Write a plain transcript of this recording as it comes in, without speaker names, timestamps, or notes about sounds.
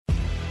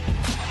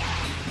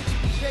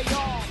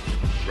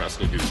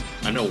Wrestler dude.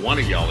 I know one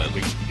of y'all at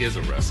least is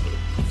a wrestler.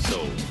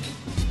 So,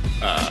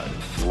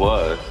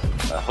 was.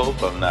 I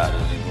hope I'm not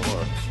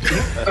anymore.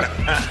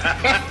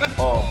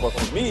 Oh, but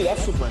for me, that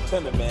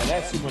superintendent, man,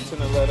 that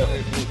superintendent letter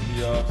hit me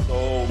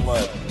so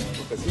much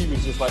because he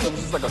was just like, it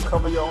was just like a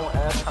cover your own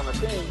ass kind of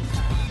thing,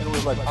 and it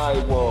was like, all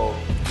right, well,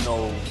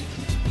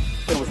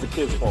 it was the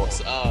kid's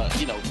fault.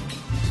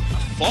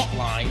 Fault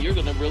line, you're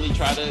gonna really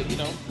try to,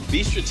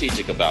 be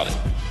strategic about it.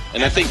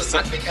 And I think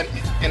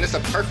it's a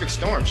perfect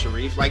storm,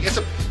 Sharif.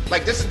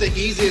 This is the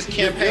easiest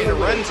campaign to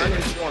run to.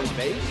 Uninformed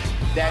base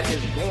that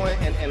is going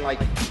and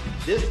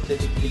this.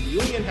 The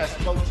union has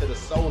spoke to the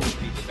soul of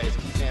people,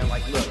 basically saying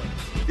look,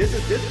 this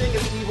thing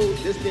is evil.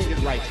 This thing is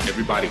right.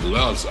 Everybody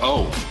loves.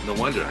 Oh, no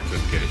wonder I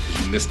couldn't get it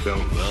because you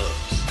misspelled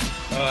loves.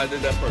 I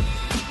did that first.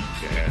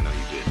 Yeah, no,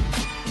 you didn't.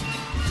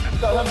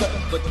 Tell him that,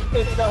 but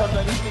tell him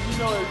that you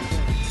know everything.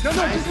 No, just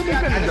let me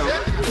finish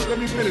though. Let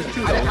me finish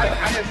too though. I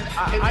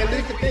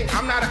think the thing,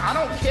 I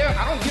don't care.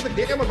 I don't give a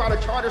damn about a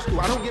charter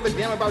school. I don't give a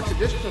damn about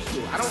traditional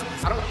school. I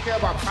don't care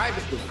about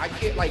private school. I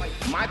can't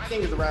my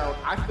thing is around.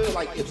 I feel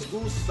like if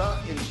schools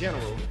suck in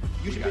general,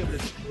 you should be able to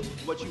choose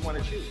what you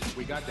want to choose.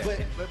 We got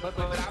that. But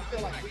I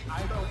feel like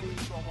I don't agree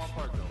with you on one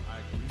part though. I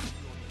agree with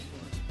you on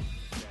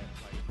the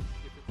part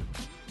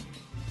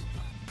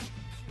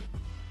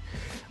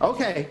that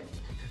okay.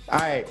 All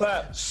right.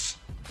 Clap.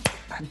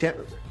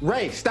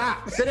 Ray,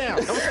 stop. Sit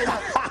down. Don't say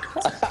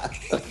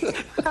nothing.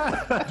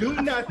 Do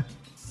nothing.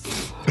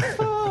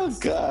 Oh,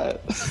 God.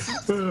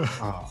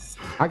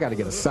 I got to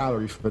get a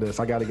salary for this.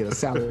 All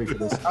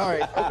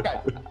right.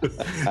 Okay.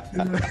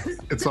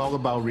 It's all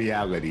about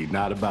reality,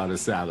 not about a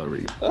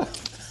salary.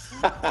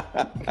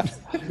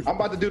 I'm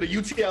about to do the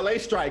UTLA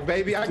strike,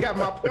 baby. I got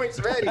my points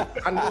ready.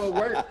 I know it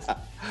works.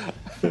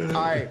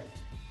 All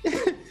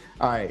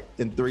right.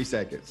 In 3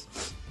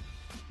 seconds.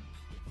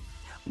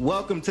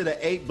 Welcome to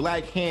the 8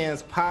 Black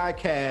Hands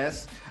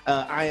podcast.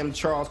 I am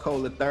Charles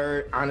Cole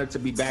III. Honored to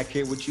be back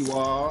here with you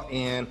all,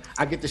 and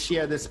I get to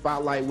share this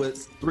spotlight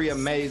with 3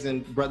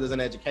 amazing brothers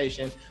in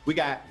education. We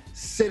got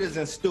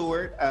Citizen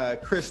Stewart,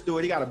 Chris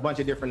Stewart. He got a bunch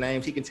of different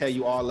names. He can tell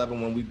you all of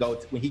them when we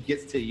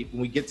get to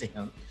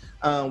him.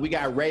 We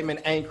got Raymond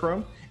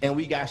Ankrum, and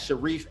we got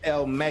Sharif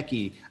El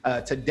Mekki.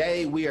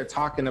 Today, we are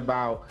talking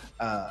about,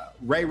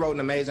 Ray wrote an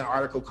amazing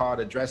article called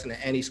Addressing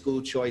the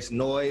Anti-School Choice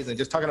Noise, and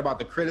just talking about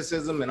the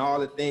criticism and all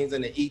the things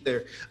in the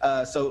ether.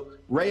 So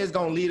Ray is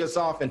going to lead us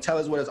off and tell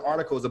us what his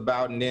article is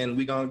about, and then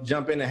we're going to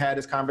jump in and have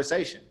this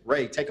conversation.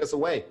 Ray, take us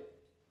away.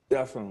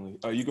 Definitely.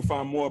 You can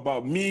find more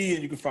about me,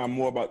 and you can find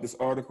more about this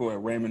article at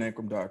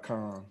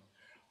RaymondAnkrum.com.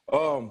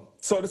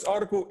 So this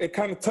article, it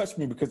kind of touched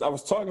me because I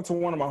was talking to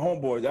one of my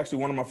homeboys, actually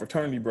one of my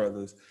fraternity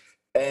brothers,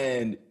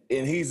 and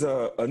he's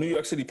a New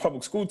York City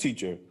public school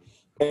teacher.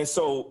 And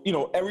so,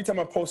 every time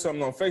I post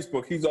something on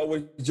Facebook, he's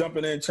always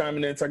jumping in,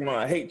 chiming in, talking about,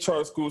 I hate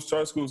charter schools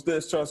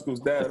this, charter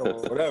schools that, or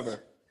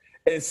whatever.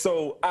 And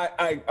so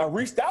I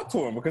reached out to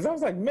him because I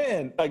was like,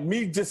 man,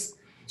 me just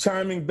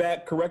chiming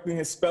back, correcting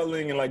his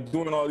spelling, and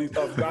doing all these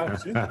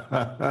obnoxious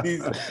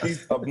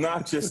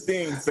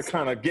things to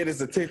kind of get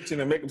his attention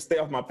and make him stay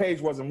off my page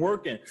wasn't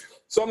working.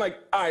 So I'm like,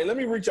 all right, let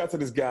me reach out to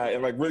this guy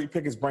and really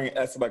pick his brain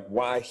as to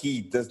why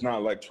he does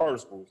not like charter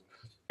schools.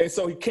 And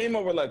so he came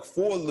up with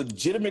 4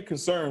 legitimate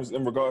concerns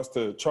in regards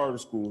to charter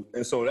schools.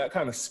 And so that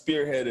kind of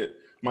spearheaded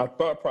my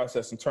thought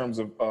process in terms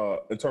of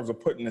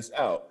putting this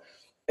out.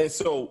 And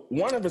so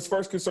one of his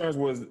first concerns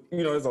was,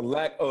 there's a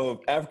lack of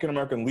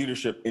African-American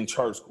leadership in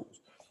charter schools.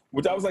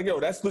 Which I was like, yo,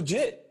 that's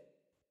legit.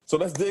 So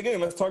let's dig in.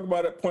 Let's talk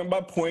about it point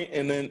by point,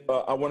 and then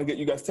I want to get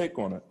you guys' take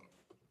on it.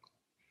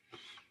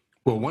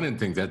 Well, one of the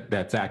things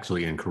that's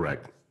actually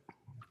incorrect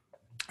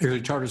is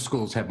that charter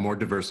schools have more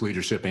diverse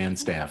leadership and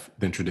staff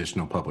than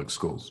traditional public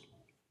schools.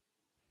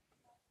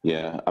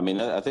 Yeah, I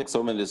mean, I think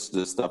some of this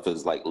stuff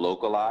is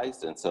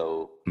localized, and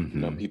so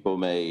people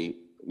may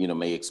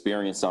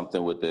experience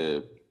something with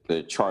the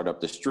chart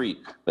up the street,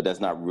 but that's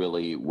not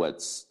really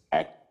what's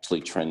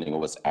actually trending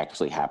or what's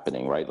actually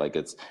happening, right?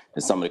 It's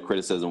some of the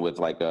criticism with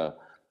a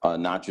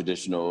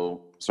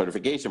non-traditional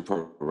certification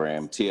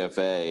program,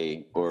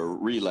 TFA or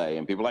Relay,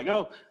 and people are like,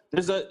 oh,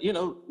 there's a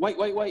white.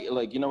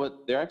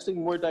 They're actually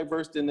more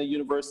diverse than the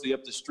university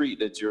up the street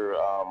that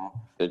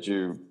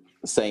you're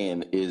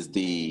saying is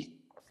the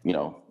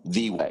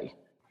way.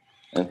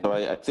 And so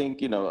I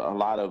think a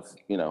lot of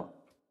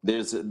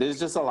there's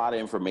just a lot of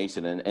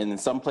information, and in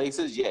some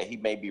places, yeah, he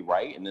may be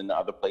right, and in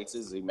other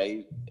places, it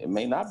may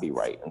not be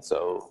right, and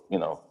so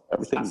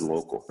everything's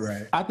local.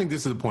 Right. I think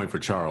this is a point for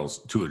Charles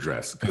to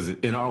address because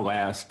in our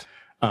last,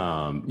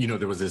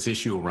 there was this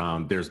issue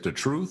around there's the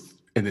truth,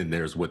 and then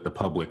there's what the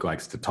public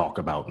likes to talk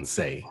about and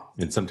say,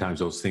 and sometimes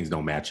those things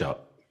don't match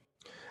up.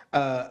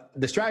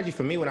 The strategy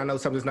for me when I know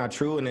something's not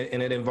true and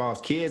it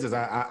involves kids is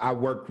I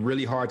work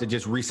really hard to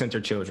just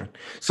recenter children.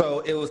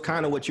 So it was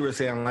kind of what you were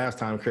saying last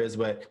time, Chris,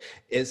 but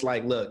it's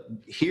look,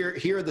 here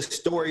are the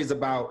stories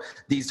about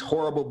these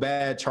horrible,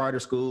 bad charter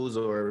schools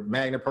or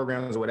magnet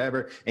programs or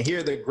whatever. And here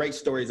are the great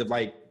stories of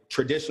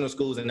traditional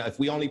schools, and if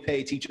we only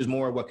pay teachers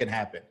more, what could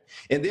happen?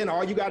 And then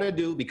all you got to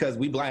do, because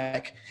we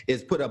Black,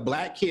 is put a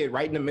Black kid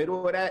right in the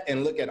middle of that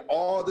and look at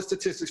all the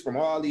statistics from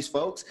all these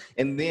folks,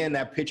 and then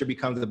that picture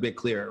becomes a bit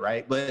clearer,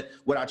 right? But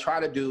what I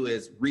try to do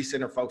is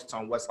recenter folks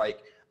on what's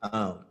like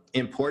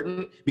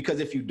important,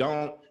 because if you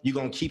don't, you're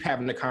gonna keep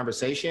having the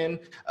conversation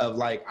of,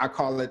 like, I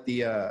call it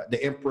the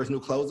Emperor's New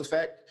Clothes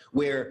effect,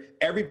 where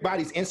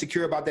everybody's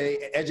insecure about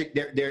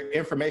their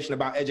information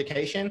about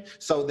education,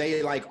 so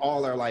they like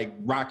all are like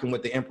rocking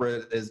with the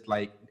emperor is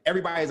like.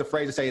 Everybody is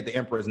afraid to say that the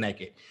emperor is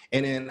naked.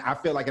 And then I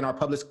feel like in our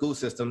public school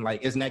system,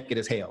 like, it's naked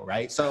as hell,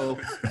 right? So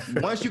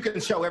once you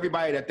can show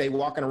everybody that they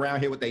walking around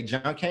here with their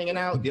junk hanging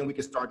out, then we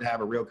can start to have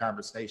a real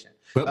conversation.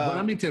 But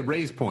I mean, to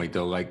Ray's point,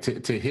 though, like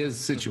to his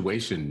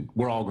situation,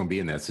 we're all going to be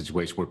in that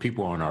situation where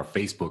people on our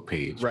Facebook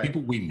page, right,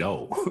 people we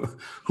know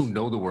who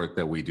know the work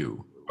that we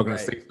do, are going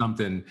to say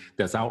something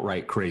that's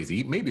outright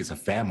crazy. Maybe it's a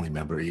family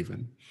member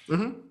even.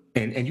 Mm-hmm.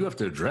 And you have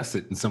to address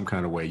it in some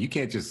kind of way. You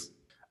can't just,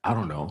 I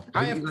don't know.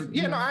 I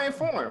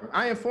inform,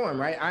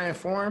 right? I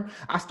inform.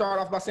 I start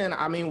off by saying,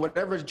 I mean,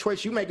 whatever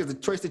choice you make is the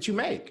choice that you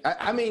make.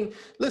 I mean,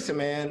 listen,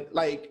 man,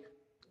 like,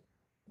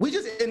 we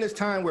just in this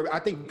time where I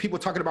think people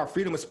talking about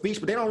freedom of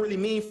speech, but they don't really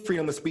mean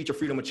freedom of speech or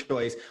freedom of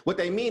choice. What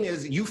they mean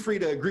is you free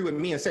to agree with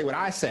me and say what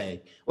I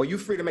say, or you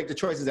free to make the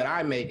choices that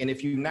I make. And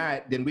if you're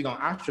not, then we're going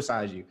to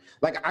ostracize you.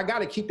 Like, I got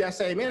to keep that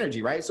same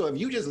energy, right? So if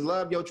you just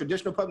love your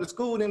traditional public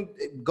school, then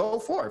go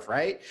forth,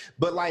 right?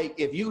 But like,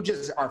 if you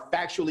just are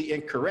factually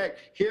incorrect,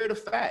 here are the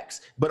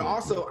facts. But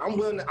also, I'm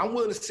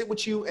willing to sit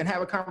with you and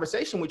have a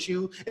conversation with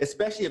you,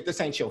 especially if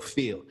this ain't your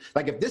field.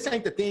 Like, if this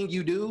ain't the thing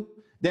you do,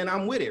 then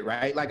I'm with it,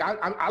 right? Like,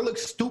 I look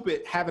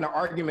stupid having an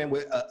argument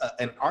with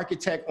an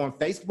architect on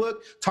Facebook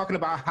talking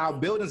about how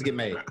buildings get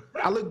made.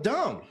 I look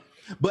dumb.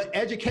 But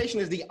education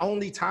is the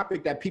only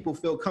topic that people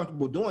feel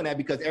comfortable doing that,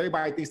 because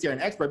everybody thinks they're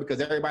an expert because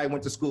everybody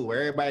went to school or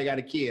everybody got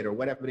a kid or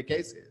whatever the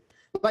case is.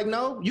 Like,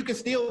 no, you can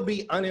still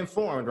be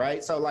uninformed,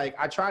 right? So like,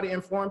 I try to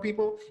inform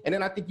people, and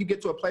then I think you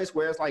get to a place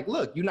where it's like,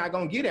 look, you're not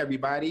gonna get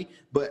everybody,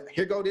 but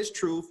here go this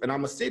truth, and I'm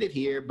gonna sit it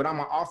here, but I'm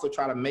gonna also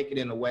try to make it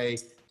in a way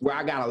where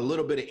I got a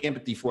little bit of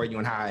empathy for you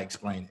and how I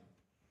explain it.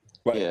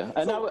 Right. Yeah,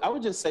 and I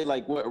would just say,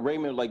 like, what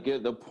Raymond, like,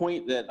 the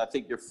point that I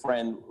think your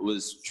friend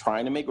was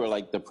trying to make, or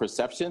like the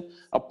perception,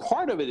 a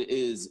part of it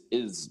is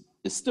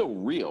still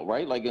real,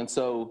 right? Like, and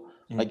so,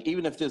 like,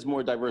 even if there's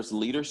more diverse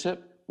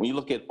leadership, when you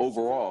look at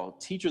overall,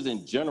 teachers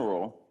in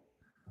general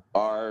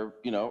are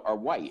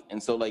white,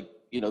 and so, like,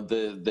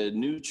 the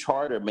new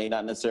charter may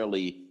not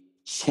necessarily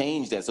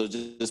change that. So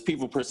just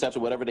people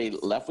perception, whatever they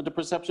left with the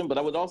perception. But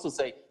I would also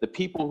say the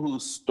people who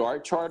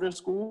start charter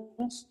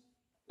schools,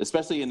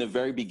 especially in the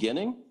very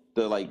beginning,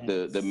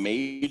 the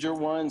major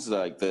ones,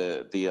 like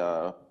the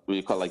what do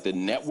you call it, like the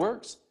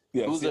networks,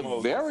 it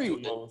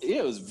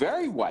was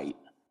very white,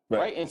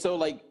 right? And so,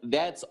 like,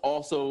 that's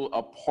also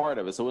a part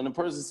of it. So when a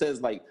person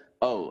says, like,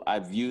 oh, I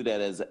view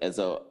that as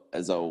a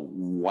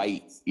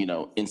white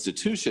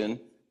institution,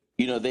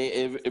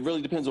 it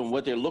really depends on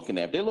what they're looking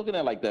at. If they're looking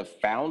at, like, the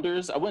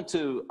founders, I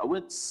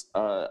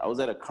was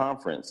at a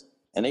conference,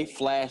 and they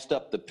flashed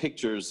up the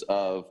pictures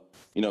of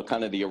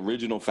kind of the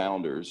original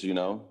founders,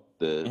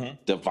 the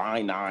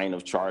Divine Nine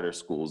of charter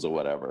schools or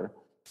whatever,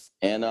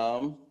 and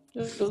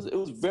it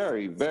was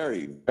very,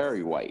 very,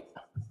 very white.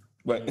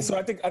 Right, and so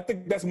I think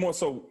that's more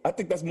so. I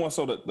think that's more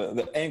so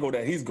the angle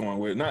that he's going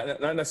with, not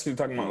necessarily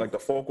talking about like the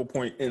focal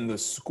point in the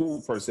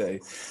school per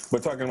se,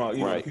 but talking about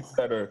people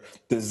that are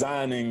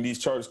designing these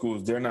charter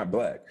schools. They're not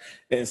Black,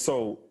 and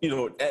so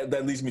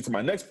that leads me to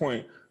my next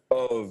point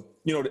of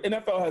the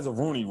NFL has a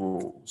Rooney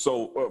Rule.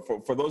 So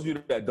for those of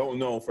you that don't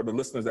know, for the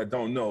listeners that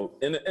don't know,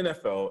 in the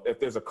NFL, if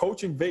there's a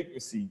coaching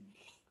vacancy,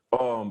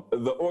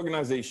 the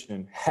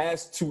organization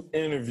has to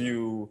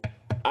interview.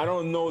 I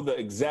don't know the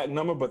exact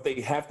number, but they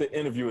have to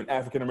interview an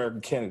African-American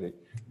candidate,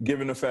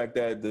 given the fact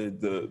that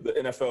the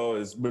NFL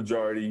is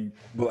majority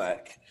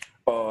Black.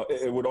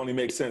 It would only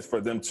make sense for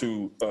them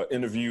to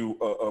interview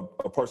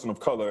a person of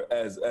color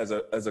as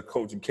a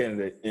coaching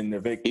candidate in their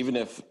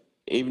vacancy.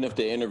 Even if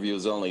the interview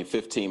is only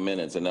 15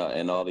 minutes and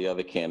all the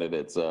other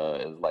candidates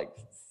is like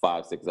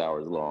 5-6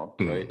 hours long,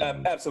 right?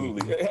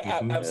 Absolutely,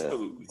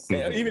 absolutely.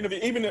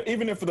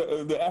 Even if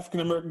the African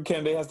American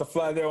candidate has to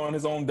fly there on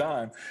his own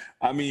dime,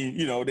 I mean,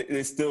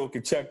 they still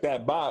can check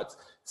that box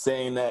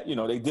saying that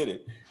they did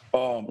it.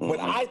 But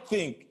I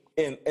think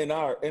in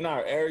our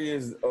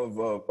areas of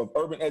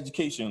urban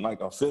education, like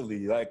a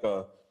Philly, like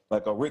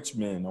a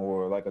Richmond,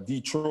 or like a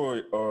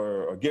Detroit,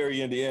 or a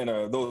Gary,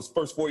 Indiana, those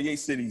first 48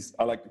 cities,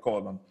 I like to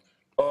call them.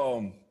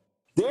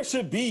 There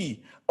should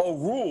be a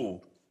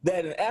rule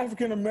that an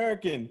African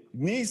American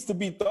needs to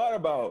be thought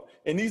about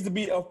and needs to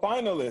be a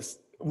finalist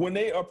when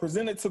they are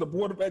presented to the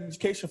Board of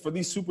Education for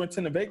these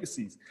superintendent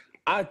vacancies.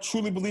 I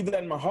truly believe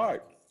that in my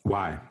heart.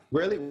 Why?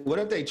 Really? What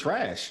if they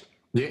trash?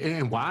 Yeah,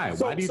 and why?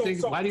 Why do you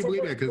believe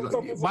that?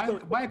 Because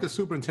why at the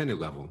superintendent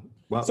level?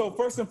 Well, so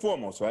first and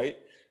foremost, right?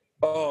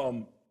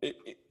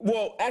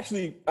 Well,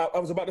 actually, I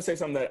was about to say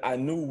something that I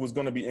knew was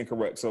going to be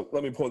incorrect. So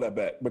let me pull that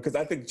back, because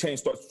I think change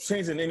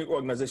in any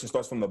organization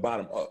starts from the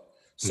bottom up.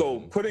 So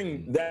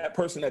putting that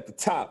person at the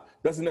top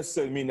doesn't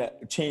necessarily mean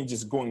that change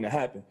is going to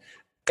happen.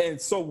 And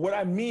so what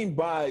I mean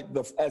by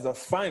as a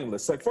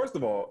finalist, like, first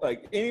of all,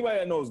 like, anybody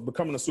that knows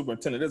becoming a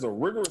superintendent, there's a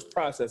rigorous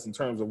process in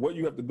terms of what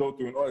you have to go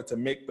through in order to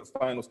make the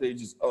final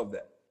stages of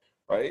that.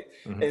 Right.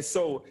 And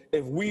so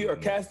if we are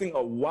casting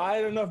a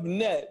wide enough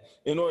net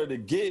in order to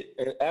get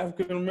an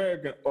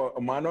African-American or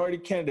a minority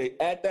candidate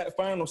at that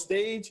final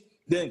stage,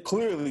 then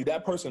clearly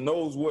that person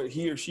knows what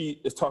he or she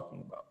is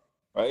talking about.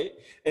 Right.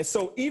 And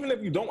so even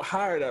if you don't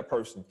hire that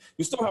person,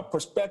 you still have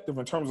perspective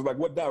in terms of like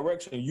what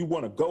direction you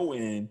want to go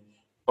in,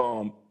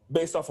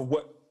 based off of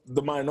what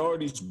the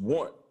minorities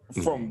want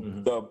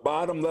from the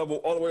bottom level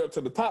all the way up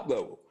to the top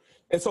level.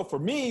 And so for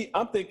me,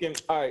 I'm thinking,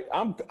 all right,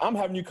 I'm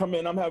having you come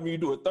in, I'm having you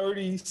do a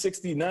 30,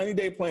 60,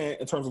 90-day plan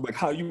in terms of like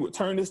how you would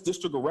turn this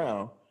district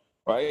around,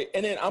 right?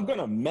 And then I'm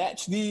gonna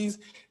match these,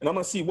 and I'm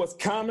gonna see what's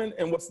common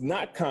and what's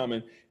not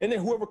common. And then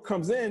whoever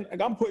comes in,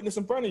 like, I'm putting this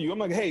in front of you. I'm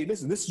like, hey,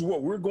 listen, this is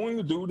what we're going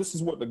to do. This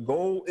is what the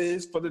goal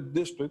is for the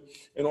district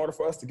in order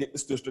for us to get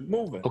this district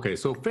moving. Okay,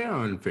 so fair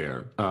or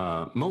unfair,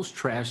 most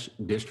trash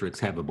districts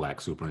have a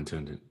black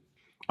superintendent.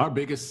 Our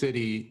biggest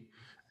city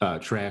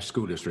trash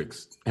school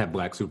districts have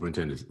black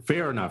superintendents.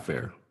 Fair or not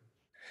fair?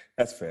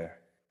 That's fair.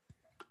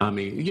 I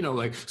mean, you know,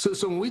 like, so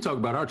when we talk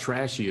about our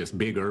trashiest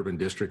big urban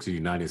districts in the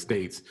United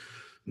States,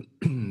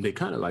 they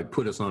kind of like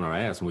put us on our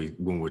ass when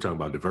we're talking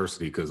about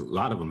diversity, because a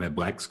lot of them have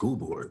black school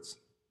boards.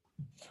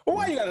 Well,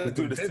 why you gotta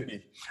do this to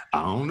me?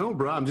 I don't know,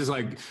 bro. I'm just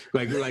like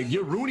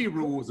your Rooney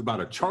Rule was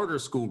about a charter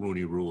school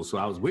Rooney Rule. So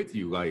I was with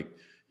you. Like,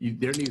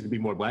 there needs to be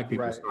more black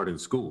people starting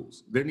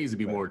schools. There needs to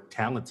be more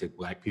talented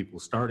black people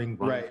starting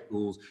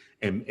schools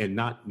and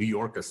not New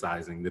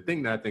Yorkicizing. The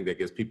thing that I think that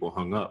gets people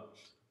hung up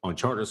on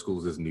charter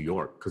schools is New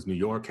York, because New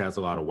York has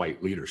a lot of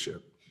white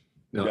leadership,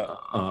 a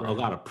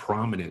lot of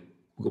prominent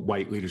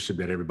white leadership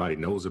that everybody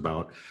knows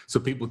about. So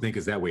people think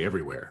it's that way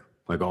everywhere,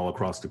 like all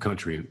across the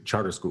country in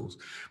charter schools.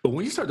 But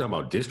when you start talking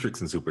about districts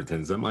and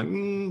superintendents, I'm like,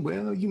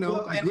 well, you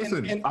know,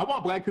 listen, I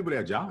want black people to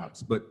have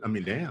jobs, but I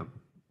mean, damn.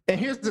 And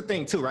here's the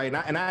thing too, right?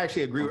 And I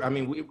actually agree. I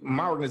mean,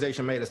 my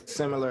organization made a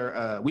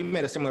similar, we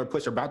made a similar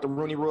push about the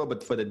Rooney Rule,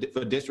 but for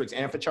districts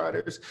and for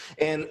charters.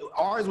 And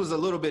ours was a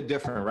little bit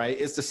different, right?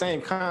 It's the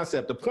same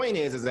concept. The point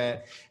is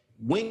that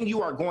when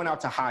you are going out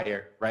to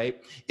hire,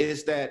 right,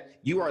 is that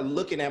you are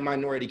looking at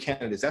minority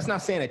candidates. That's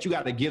not saying that you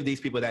got to give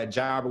these people that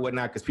job or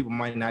whatnot, because people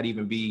might not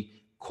even be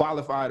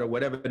qualified or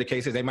whatever the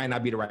case is. They might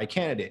not be the right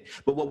candidate.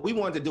 But what we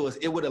wanted to do is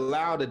it would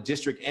allow the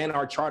district and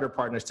our charter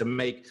partners to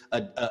make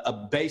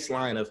a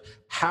baseline of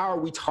how are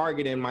we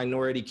targeting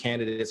minority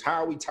candidates,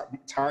 how are we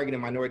targeting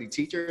minority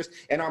teachers,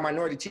 and our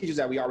minority teachers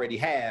that we already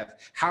have,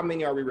 how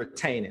many are we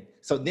retaining?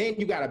 So then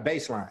you got a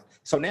baseline.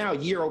 So now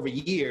year over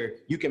year,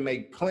 you can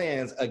make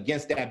plans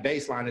against that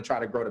baseline and try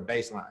to grow the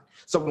baseline.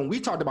 So when we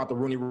talked about the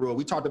Rooney Rule,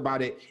 we talked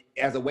about it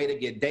as a way to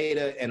get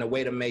data and a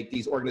way to make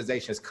these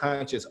organizations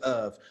conscious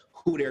of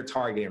who they're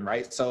targeting,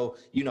 right? So,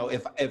 you know,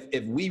 if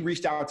we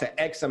reached out to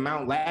X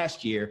amount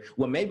last year,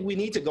 well, maybe we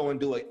need to go and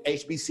do a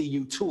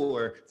HBCU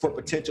tour for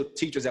potential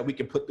teachers that we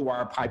can put through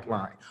our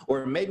pipeline.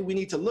 Or maybe we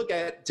need to look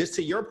at, just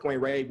to your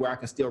point, Ray, where I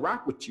can still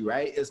rock with you,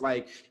 right? It's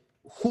like,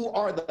 who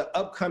are the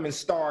upcoming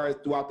stars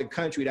throughout the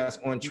country that's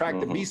on track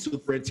to be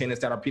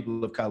superintendents that are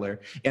people of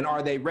color? And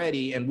are they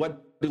ready? And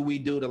what do we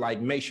do to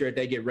like make sure that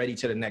they get ready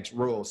to the next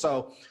rule?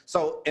 So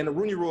and the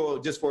Rooney Rule,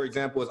 just for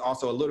example, is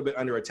also a little bit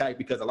under attack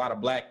because a lot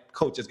of black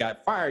coaches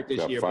got fired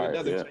this year,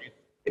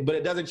 but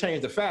it doesn't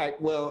change the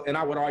fact. Well, and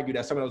I would argue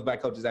that some of those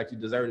black coaches actually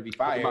deserve to be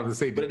fired. I was about to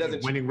say, but it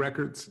doesn't winning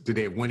records. Do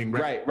they have winning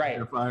records?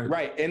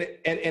 Right. And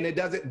it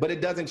doesn't. But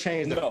it doesn't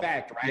change the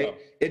fact, right? No.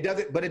 It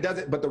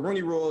doesn't. But the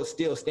Rooney Rule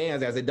still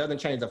stands as it doesn't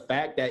change the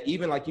fact that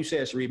even like you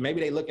said, Sharif,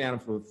 maybe they looking at them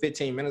for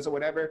 15 minutes or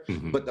whatever.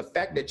 But the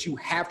fact that you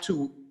have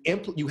to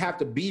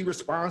be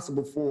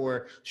responsible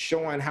for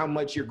showing how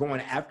much you're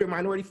going after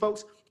minority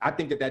folks. I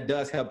think that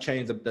does help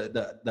change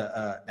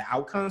the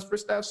outcomes for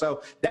stuff.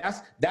 So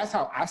that's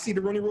how I see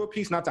the Rooney Rule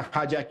piece. Not to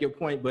hijack your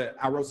point, but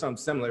I wrote something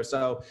similar.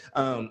 So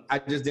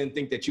I just didn't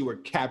think that you were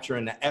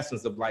capturing the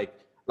essence of like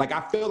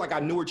I feel like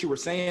I knew what you were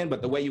saying,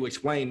 but the way you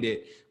explained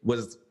it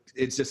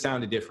just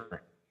sounded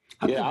different.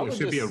 I think there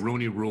should be a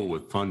Rooney Rule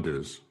with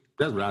funders.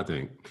 That's what I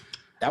think.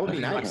 That would be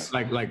nice.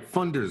 Like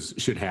funders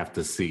should have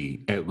to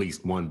see at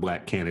least one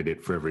black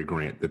candidate for every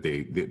grant that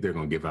they're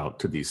going to give out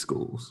to these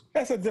schools.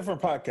 That's a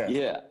different podcast.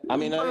 Yeah, I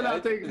mean, I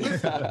think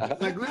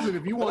listen,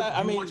 if you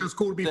want your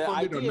school to be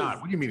funded or not,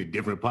 what do you mean a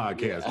different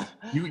podcast?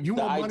 Yeah. You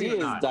want money or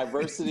not?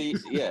 Diversity.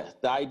 Yeah,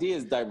 the idea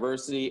is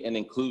diversity and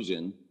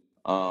inclusion.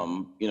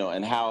 You know,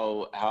 and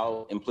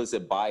how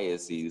implicit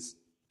biases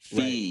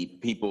feed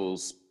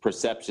people's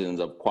perceptions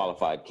of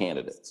qualified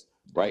candidates.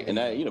 Right. And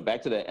that, you know,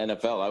 back to the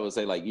NFL, I would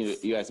say, like,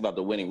 you asked about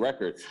the winning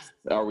record.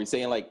 Are we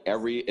saying like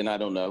and I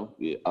don't know,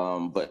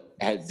 but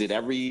did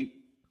every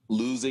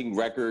losing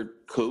record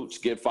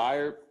coach get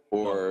fired,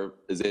 or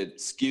is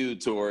it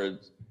skewed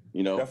towards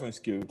Definitely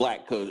skewed.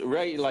 Black coach,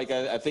 right? Like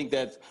I think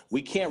that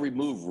we can't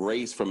remove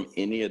race from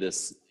any of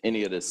this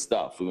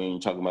stuff. When you're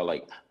talking about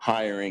like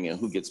hiring and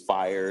who gets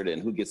fired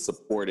and who gets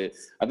supported,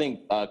 I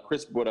think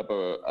Charles brought up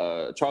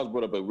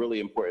a really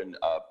important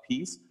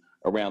piece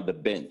around the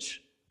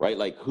bench, right?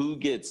 Like who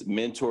gets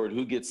mentored,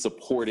 who gets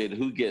supported,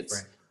 who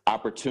gets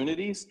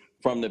opportunities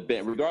from the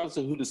bench, regardless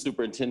of who the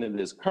superintendent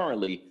is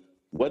currently.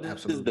 What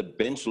does the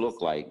bench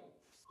look like?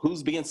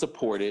 Who's being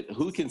supported?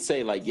 Who can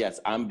say like, yes,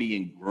 I'm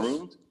being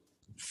groomed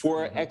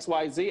for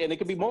XYZ, and it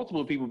could be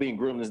multiple people being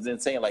groomed, and then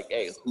saying like,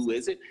 hey, who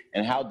is it,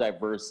 and how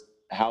diverse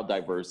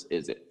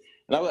is it?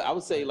 And I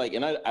would say like,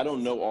 and I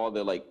don't know all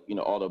the like,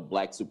 all the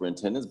Black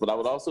superintendents, but I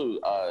would also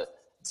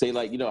say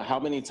like, how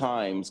many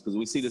times, because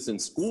we see this in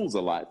schools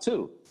a lot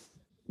too,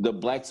 the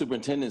Black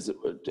superintendents,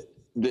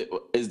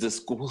 is the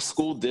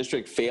school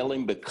district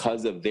failing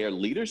because of their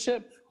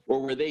leadership,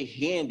 or were they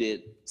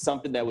handed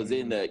something that was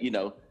in the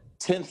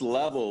 10th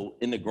level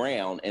in the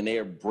ground, and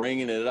they're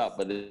bringing it up,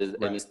 but and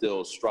it's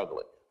still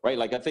struggling, right?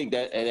 Like I think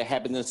that, and it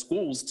happened in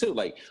schools too.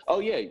 Like, oh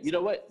yeah, you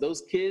know what?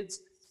 Those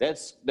kids, that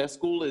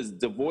school is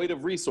devoid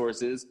of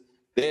resources.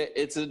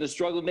 It's in a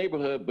struggle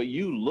neighborhood, but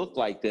you look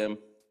like them.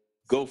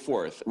 Go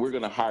forth. We're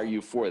going to hire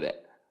you for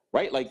that,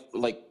 right?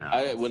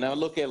 When I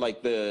look at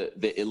like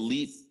the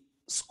elite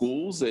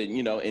schools, and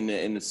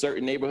in the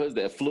certain neighborhoods,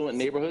 the affluent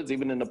neighborhoods,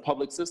 even in the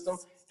public system,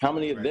 how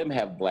many of them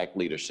have Black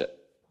leadership?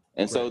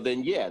 And so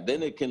then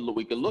we can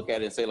look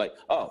at it and say like,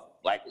 oh,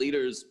 Black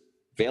leaders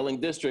failing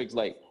districts,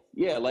 like,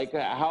 like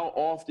how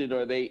often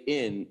are they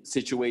in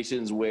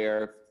situations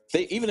where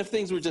even if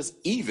things were just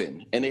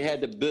even and they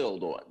had to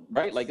build on,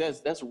 right? Like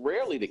that's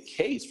rarely the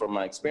case from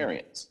my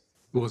experience.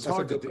 Well, it's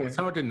hard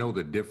to know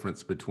the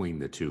difference between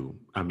the two.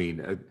 I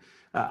mean,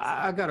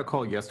 I got a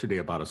call yesterday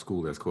about a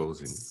school that's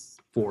closing,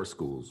 4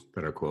 schools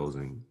that are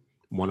closing.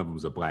 One of them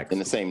is a Black in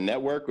the same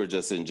network, or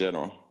just in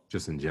general?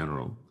 Just in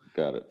general.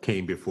 Got it.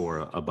 Came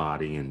before a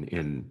body,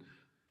 and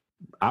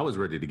I was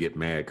ready to get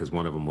mad because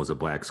one of them was a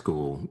Black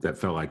school that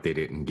felt like they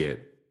didn't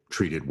get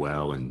treated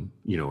well, and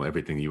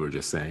everything you were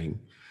just saying.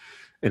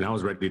 And I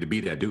was ready to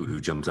be that dude who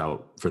jumps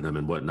out for them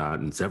and whatnot.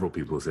 And several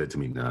people said to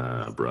me,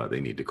 "Nah, bro,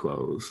 they need to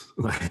close."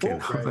 And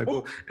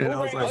I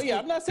was like, "Oh yeah,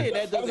 I'm not saying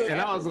that doesn't."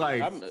 And I was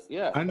like,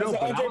 I know. Was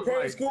it Andre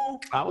Perry school?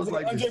 I was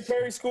like, Andre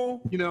Perry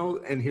school.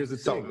 And here's the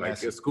thing: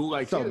 like a school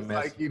like this,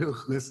 like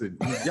listen,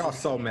 y'all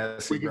so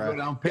messy. We can go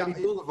down Petty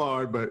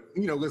Boulevard, but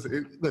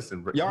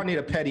listen, bro. Y'all need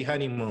a petty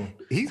honeymoon.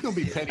 He's gonna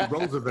be Petty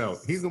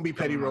Roosevelt. He's gonna be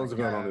Petty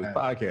Roosevelt on this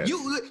podcast.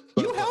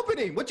 You helping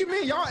him? What you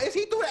mean, y'all? Is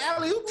he doing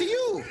alley oop to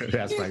you?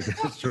 That's right.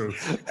 That's true.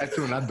 That's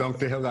true, and I dunked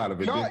the hell out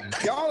of it.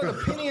 Y'all an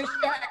opinion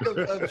stack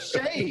of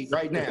shade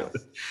right now.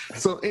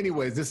 So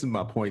anyways, this is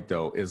my point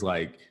though, is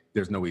like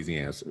there's no easy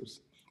answers.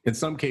 In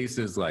some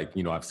cases, like,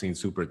 I've seen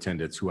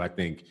superintendents who I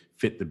think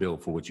fit the bill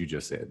for what you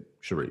just said,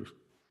 Sharif.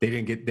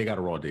 They got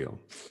a raw deal.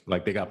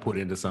 Like they got put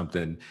into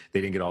something,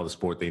 they didn't get all the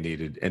support they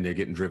needed, and they're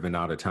getting driven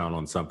out of town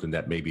on something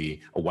that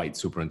maybe a white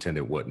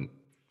superintendent wouldn't.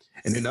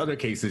 And in other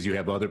cases, you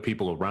have other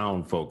people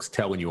around folks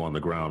telling you on the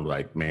ground,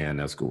 like, man,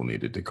 that school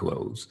needed to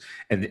close.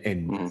 And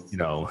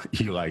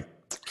you're like,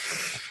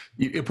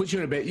 it puts you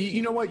in a bad,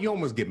 you know what? You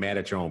almost get mad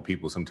at your own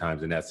people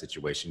sometimes in that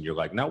situation. You're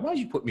like, now, why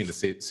you put me in a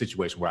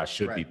situation where I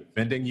should be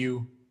defending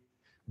you?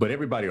 But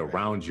everybody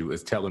around you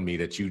is telling me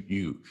that you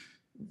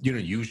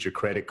used your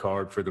credit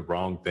card for the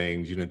wrong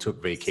things. You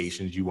took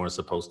vacations you weren't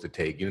supposed to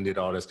take. You did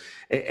all this.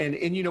 And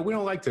we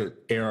don't like to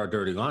air our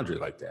dirty laundry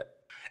like that.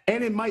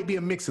 And it might be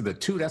a mix of the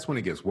two. That's when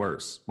it gets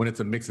worse. When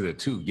it's a mix of the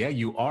two. Yeah,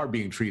 you are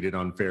being treated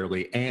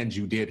unfairly, and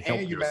you did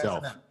help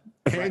yourself.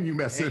 And you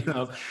messed it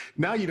up.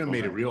 Now you done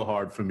made it real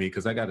hard for me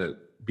because I got to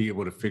be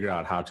able to figure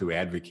out how to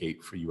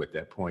advocate for you at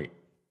that point.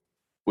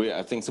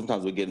 I think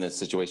sometimes we get in a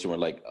situation where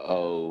like,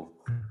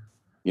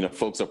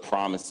 adults are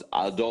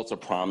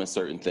promised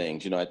certain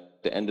things.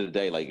 At the end of the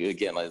day, like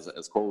again,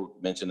 as Cole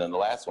mentioned in the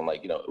last one,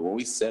 like, when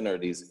we center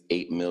these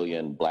 8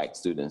 million Black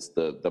students,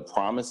 the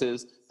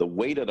promises, the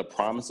weight of the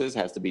promises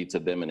has to be to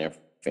them and their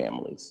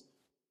families,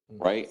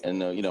 right?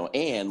 And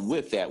and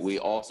with that, we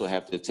also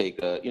have to take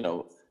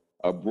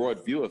a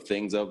broad view of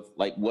things of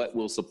like what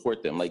will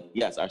support them. Like,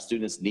 yes, our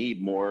students need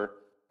more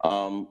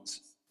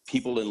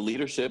people in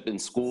leadership in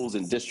schools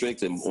and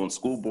districts and on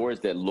school boards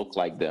that look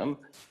like them,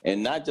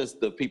 and not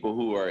just the people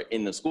who are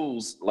in the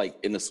schools, like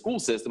in the school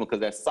system, because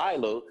that's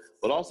siloed,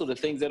 but also the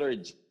things that are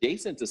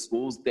adjacent to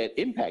schools that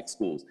impact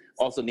schools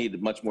also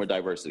need much more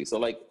diversity. So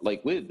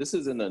this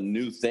isn't a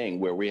new thing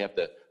where we have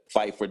to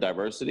fight for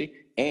diversity,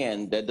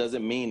 and that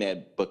doesn't mean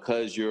that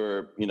because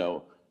you're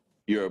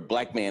a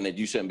Black man that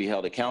you shouldn't be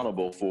held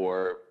accountable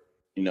for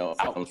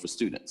outcomes for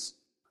students.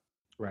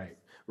 Right.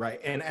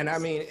 And I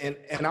mean,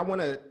 and I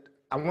want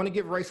to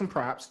give Ray some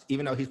props,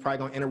 even though he's probably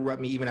going to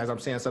interrupt me even as I'm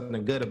saying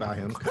something good about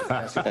him.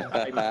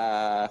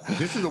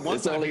 This is the one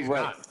time he's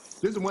not.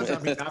 This is the one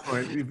time he's not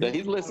going to.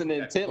 He's listening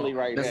intently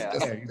right now.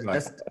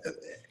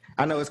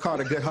 I know it's called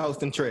a good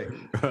hosting trick.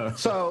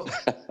 So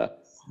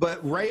But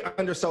Ray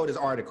undersold his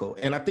article,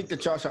 and I think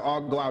that y'all should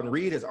all go out and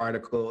read his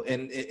article.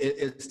 And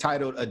it's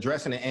titled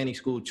 "Addressing the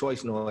Anti-School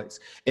Choice Noise."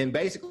 And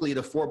basically,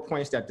 the 4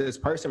 points that this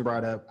person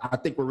brought up, I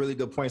think were really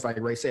good points, like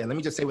Ray said. Let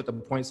me just say what the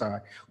points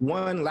are.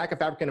 1, lack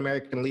of African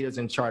American leaders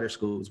in charter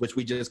schools, which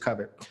we just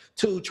covered.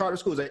 2, charter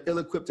schools are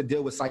ill-equipped to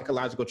deal with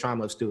psychological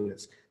trauma of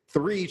students.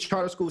 3,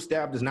 charter school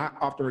staff does not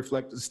often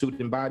reflect the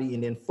student body.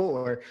 And then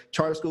 4,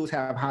 charter schools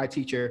have high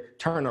teacher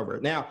turnover.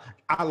 Now,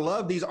 I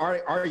love these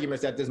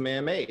arguments that this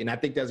man made, and I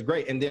think that's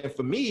great. And then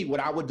for me, what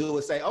I would do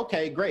is say,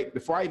 okay, great.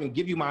 Before I even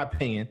give you my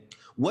opinion,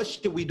 what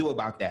should we do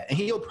about that? And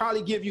he'll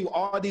probably give you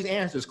all these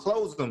answers,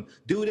 close them,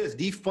 do this,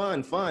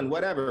 defund, fund,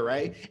 whatever,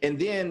 right? And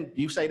then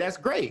you say, that's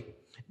great.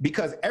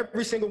 Because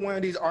every single one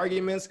of these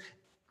arguments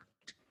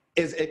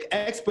is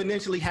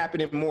exponentially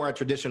happening more at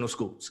traditional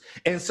schools.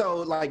 And so,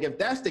 like, if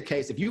that's the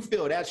case, if you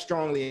feel that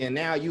strongly and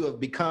now you have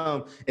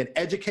become an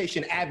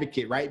education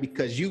advocate, right?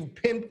 Because you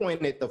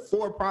pinpointed the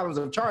 4 problems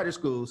of charter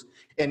schools,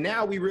 and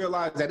now we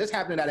realize that it's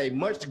happening at a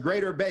much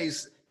greater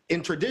base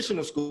in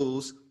traditional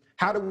schools.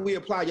 How do we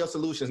apply your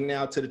solutions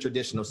now to the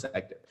traditional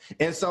sector?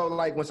 And so,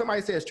 like, when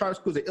somebody says charter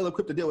schools are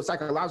ill-equipped to deal with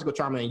psychological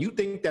trauma, and you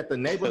think that the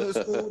neighborhood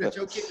school that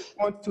your kid is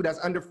going to that's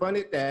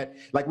underfunded, that,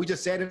 like we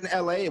just said in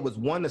LA, it was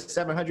 1 to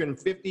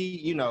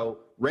 750,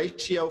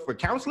 ratio for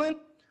counseling.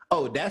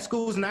 Oh, that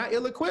school's not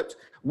ill-equipped?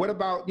 What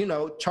about,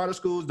 charter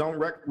schools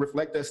don't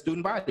reflect the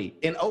student body?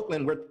 In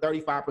Oakland, we're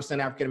 35%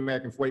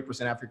 African-American,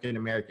 40%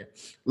 African-American.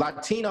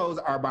 Latinos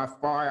are by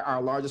far our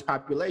largest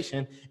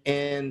population,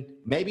 and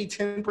maybe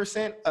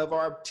 10% of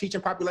our teaching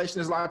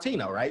population is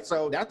Latino, right?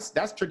 So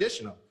that's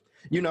traditional.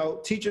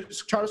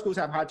 Charter schools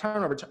have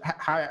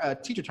high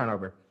teacher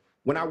turnover.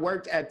 When I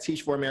worked at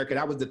Teach for America,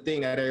 that was the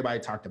thing that everybody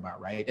talked about,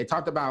 right? They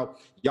talked about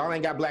y'all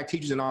ain't got black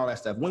teachers and all that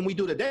stuff. When we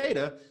do the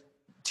data,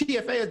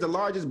 TFA is the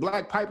largest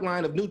black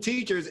pipeline of new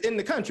teachers in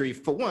the country,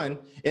 for 1.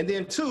 And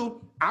then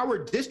 2, our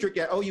district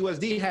at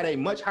OUSD had a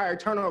much higher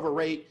turnover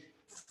rate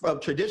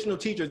of traditional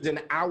teachers than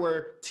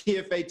our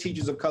TFA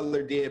teachers of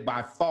color did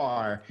by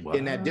far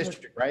in that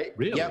district, right?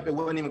 Really? Yep, it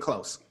wasn't even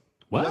close.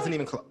 What? It wasn't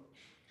even close.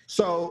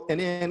 So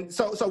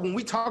when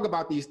we talk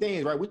about these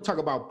things, right, we talk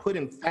about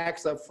putting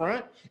facts up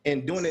front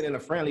and doing it in a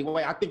friendly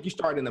way. I think you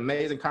started an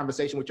amazing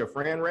conversation with your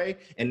friend, Ray.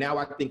 And now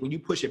I think when you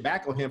push it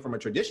back on him from a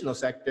traditional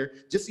sector,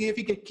 just see if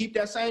he can keep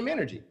that same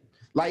energy.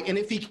 Like, and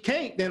if he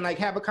can't, then like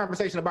have a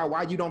conversation about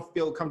why you don't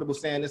feel comfortable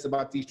saying this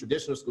about these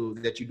traditional schools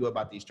that you do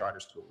about these charter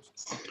schools.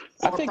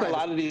 I think a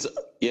lot of these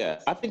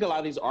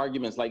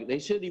arguments, like, they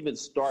shouldn't even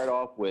start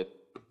off with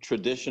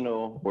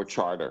traditional or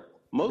charter.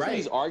 Most of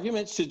these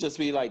arguments should just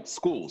be like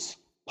schools.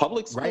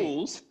 Public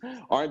schools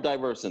aren't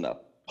diverse enough.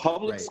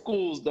 Public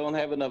schools don't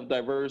have enough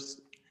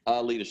diverse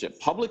leadership.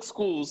 Public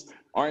schools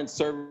aren't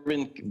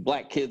serving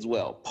black kids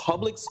well.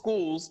 Public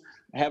schools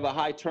have a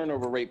high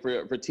turnover rate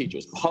for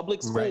teachers.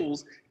 Public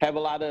schools have a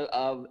lot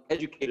of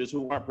educators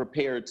who aren't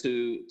prepared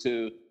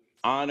to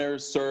honor,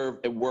 serve,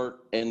 and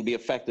work and be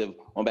effective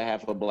on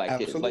behalf of black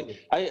kids.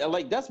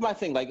 Like that's my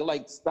thing.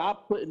 Like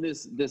stop putting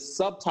this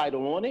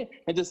subtitle on it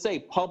and just say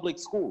public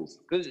schools.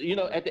 Because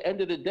at the end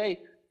of the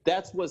day,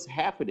 that's what's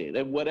happening.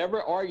 And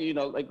whatever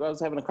like I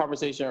was having a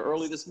conversation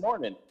early this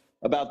morning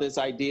about this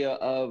idea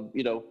of,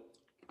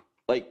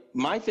 like,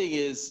 my thing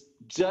is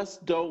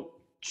just don't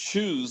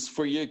choose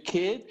for your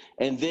kid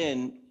and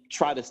then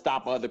try to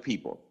stop other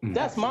people.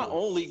 That's my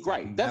only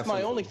gripe. That's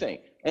my only thing.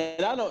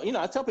 And I don't,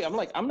 I tell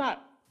people, I'm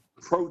not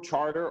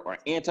pro-charter or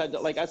anti,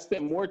 like, I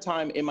spent more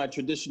time in my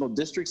traditional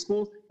district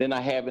schools than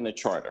I have in a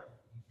charter.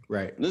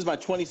 Right. And this is my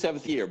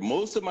 27th year.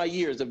 Most of my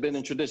years have been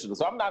in traditional.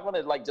 So I'm not going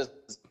to like just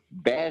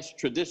bash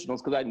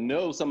traditionals because I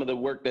know some of the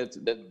work that's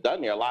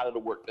done there, a lot of the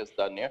work that's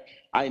done there.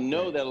 I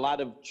know that a lot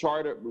of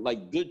charter,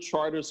 like good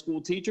charter school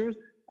teachers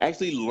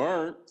actually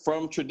learned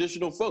from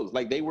traditional folks.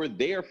 Like they were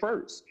there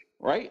first,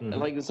 right? Mm-hmm.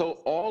 Like, so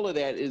all of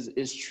that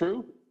is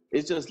true.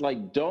 It's just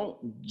like, don't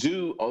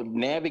do or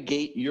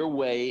navigate your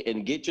way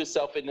and get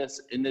yourself in this,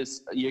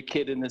 your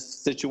kid in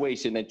this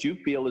situation that you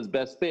feel is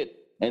best fit,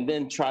 and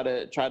then try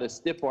to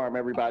stiff arm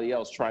everybody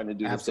else trying to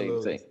do the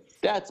same thing.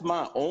 That's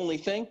my only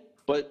thing.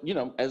 But,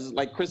 as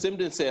like Chris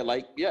Emdin said,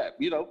 like,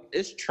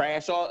 it's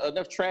trash,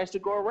 enough trash to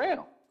go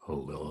around. Oh,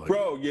 Lord.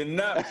 Bro, you're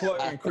not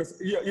plugging Chris.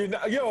 You're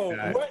not,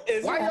 what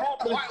is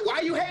happening?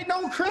 Why you hating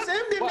on Chris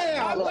Emdin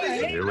now?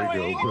 Here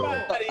we go,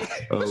 bro.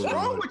 What's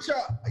wrong with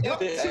y'all?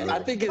 I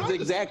think his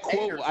exact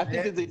quote.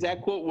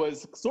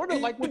 Was sort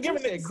of like what you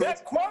said,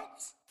 exact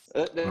quotes.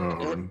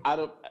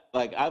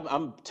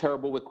 I'm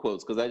terrible with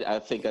quotes because I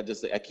think I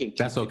can't keep.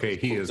 That's okay.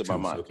 He is too,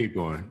 so keep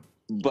going.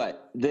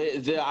 But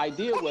the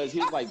idea was, he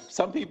was like,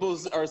 some people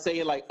are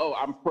saying like, oh,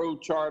 I'm pro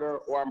charter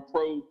or I'm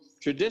pro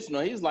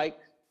traditional. He's like,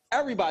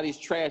 everybody's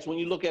trash when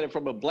you look at it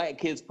from a black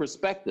kid's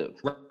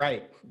perspective.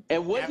 Right.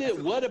 And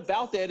what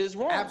about that is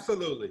wrong?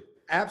 Absolutely.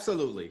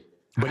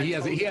 But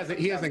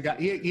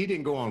he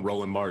didn't go on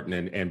Roland Martin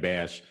and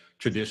bash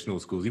traditional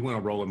schools. He went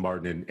on Roland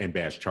Martin and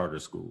bashed charter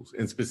schools,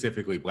 and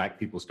specifically black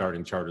people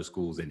starting charter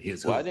schools in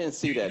his Well, I hood. didn't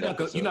see that.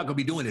 You're not gonna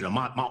be doing it on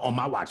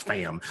my watch,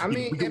 fam. I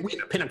mean, we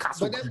in a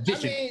Pentecostal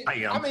tradition,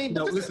 fam.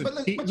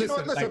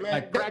 Listen,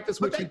 man.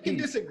 Practice what you can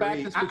preach. disagree.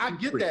 Practice what I you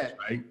get preach, that,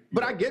 right?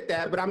 but I get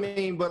that. But I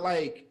mean, but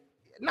like,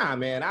 nah,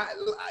 man.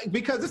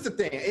 Because it's the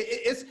thing.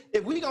 It's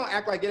if we gonna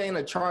act like it ain't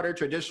a charter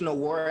traditional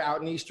war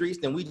out in these streets,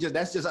 then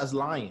that's just us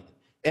lying.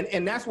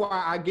 And that's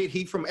why I get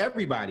heat from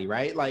everybody,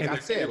 right? Like And I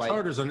said, the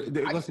charters are,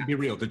 let's be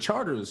real, the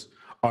charters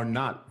are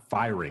not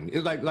firing.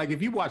 It's like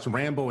if you watch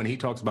Rambo and he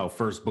talks about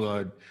first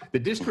blood, the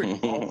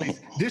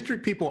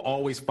district people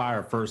always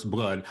fire first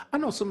blood. I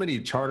know so many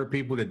charter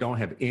people that don't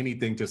have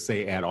anything to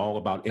say at all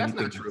about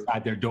anything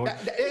outside their door.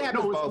 It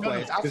happens both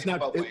ways. It's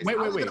not. Wait.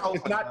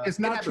 It's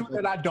not true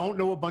that I don't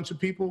know a bunch of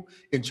people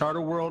in charter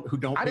world who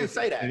don't. I didn't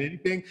say that.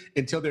 Anything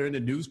until they're in the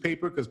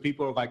newspaper because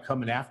people are like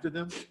coming after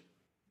them.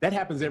 That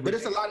happens every. But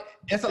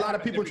it's a lot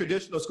of people in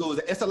traditional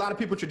schools. It's a lot of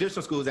people in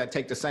traditional schools that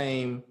take the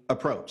same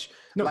approach.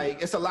 No.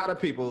 Like it's a lot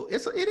of people.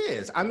 It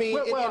is. I mean,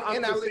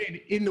 I'm just saying,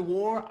 in the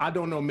war, I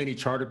don't know many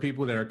charter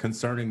people that are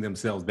concerning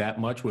themselves that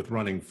much with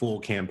running full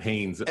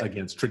campaigns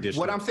against traditional.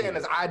 what I'm saying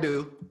is, I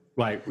do.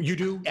 Like you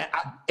do.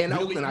 In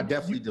Really? Oakland, I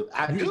definitely do.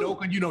 I In do.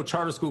 Oakland,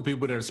 charter school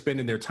people that are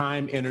spending their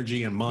time,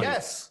 energy, and money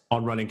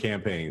on running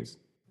campaigns.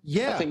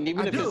 Yeah, I think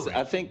even if it's,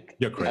 I think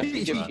You're crazy. I think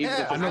if- even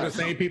Yeah. if I know the it's-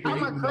 same people I'm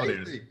you not know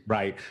this, crazy.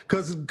 right?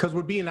 Because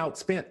we're being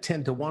outspent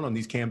 10-1 on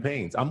these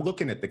campaigns. I'm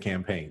looking at the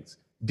campaigns.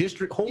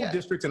 Whole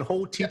districts and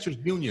whole teachers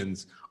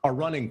unions are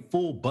running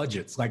full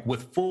budgets, like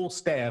with full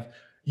staff.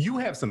 You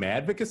have some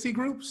advocacy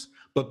groups,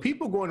 but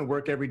people going to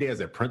work every day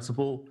as a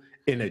principal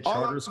in a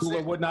charter school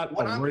or whatnot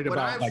are worried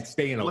about like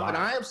staying alive. What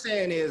I am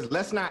saying is,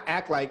 let's not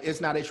act like it's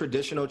not a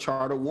traditional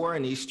charter war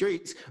in these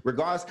streets.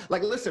 Regardless,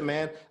 like, listen,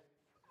 man.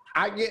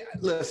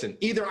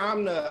 Either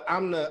I'm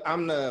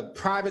the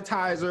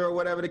privatizer or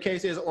whatever the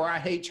case is, or I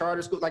hate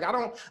charter schools. Like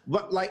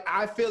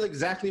I feel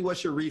exactly what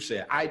Sharif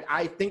said.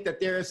 I think that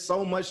there is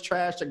so much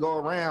trash to go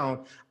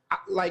around.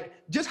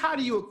 Just how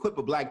do you equip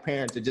a black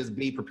parent to just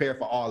be prepared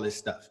for all this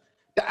stuff?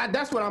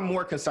 That's what I'm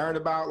more concerned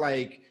about.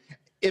 Like,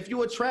 if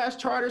you're a trash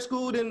charter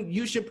school, then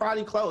you should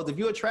probably close. If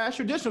you're a trash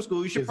traditional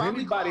school, you should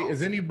probably close.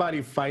 Is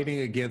anybody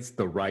fighting against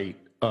the right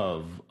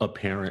of a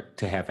parent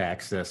to have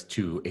access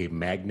to a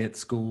magnet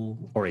school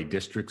or a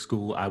district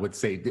school? I would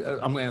say,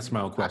 I'm going to answer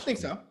my own question. I think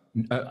so.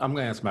 I'm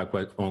going to answer my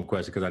own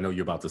question because I know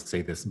you're about to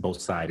say this both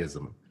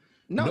sidism.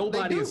 No,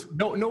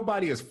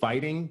 nobody is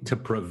fighting to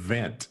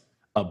prevent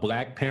a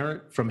black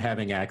parent from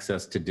having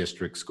access to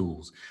district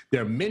schools.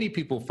 There are many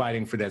people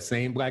fighting for that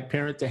same black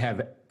parent to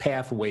have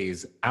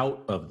pathways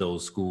out of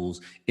those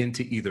schools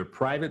into either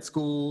private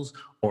schools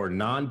or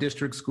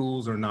non-district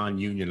schools or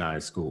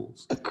non-unionized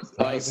schools.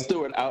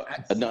 Stuart,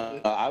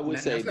 I would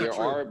say there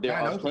are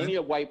plenty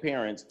of white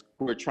parents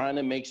who are trying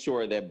to make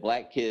sure that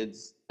black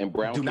kids and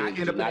brown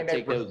kids do not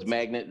take those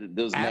magnet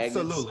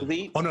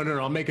seats. Oh, no,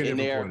 I'm making it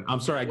important. I'm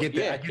sorry, I get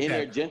that. In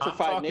their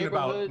gentrified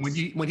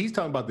neighborhoods. When he's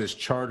talking about this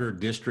charter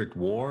district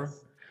war,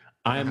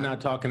 I am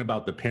not talking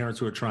about the parents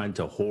who are trying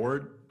to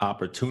hoard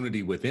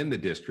opportunity within the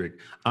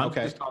district. I'm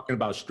just talking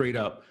about straight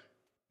up,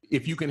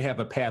 if you can have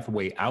a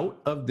pathway out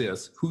of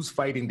this, who's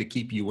fighting to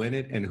keep you in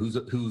it and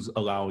who's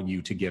allowing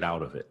you to get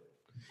out of it?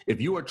 If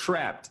you are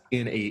trapped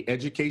in a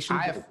education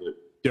desert,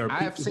 there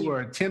are people who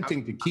are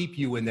attempting to keep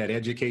you in that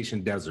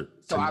education desert.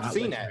 So I've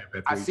seen that.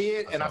 I see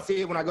it, and I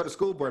see it when I go to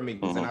school board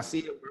meetings, and I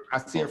see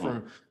it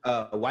from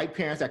white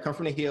parents that come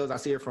from the hills. I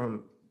see it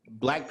from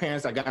black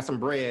parents that got some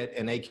bread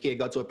and they kid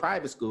go to a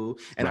private school,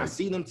 and I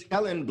see them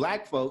telling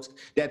black folks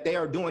that they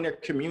are doing their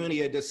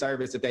community a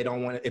disservice if they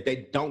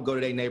don't go to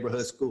their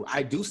neighborhood school.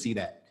 I do see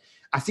that.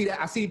 I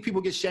see people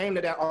get shamed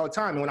at that all the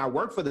time. And when I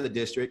worked for the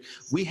district,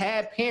 we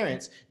had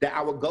parents that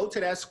I would go to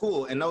that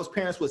school and those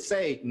parents would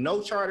say, no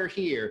charter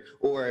here,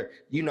 or,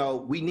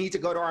 we need to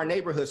go to our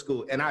neighborhood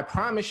school. And I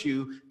promise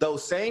you,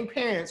 those same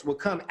parents would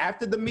come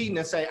after the meeting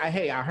and say,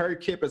 hey, I heard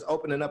KIPP is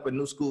opening up a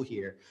new school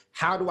here.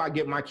 How do I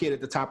get my kid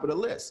at the top of the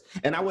list?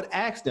 And I would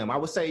ask them, I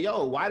would say,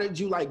 yo, why did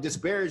you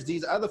disparage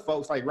these other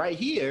folks right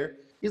here?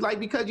 He's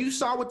like, because you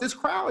saw what this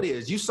crowd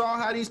is. You saw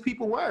how these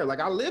people were.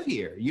 I live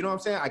here. You know what I'm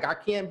saying?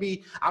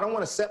 I don't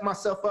want to set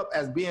myself up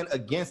as being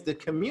against the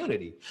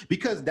community,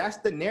 because that's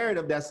the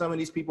narrative that some of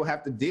these people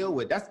have to deal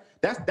with.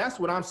 That's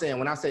what I'm saying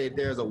when I say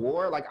there's a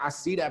war. I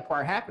see that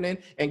part happening.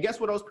 And guess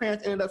what those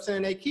parents ended up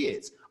sending their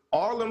kids?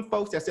 All them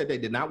folks that said they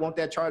did not want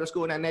that charter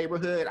school in that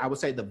neighborhood, I would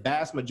say the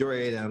vast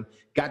majority of them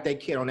got their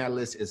kid on that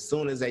list as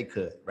soon as they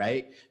could,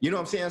 right? You know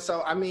what I'm saying?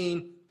 So, I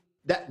mean,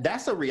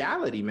 that's a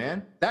reality,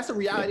 man. That's a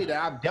reality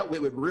that I've dealt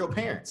with real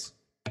parents.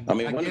 I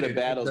mean, one of the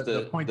battles.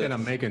 The point that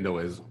I'm making, though,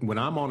 is when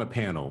I'm on a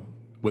panel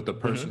with the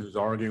person who's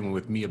arguing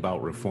with me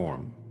about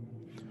reform,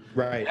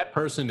 right? That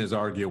person is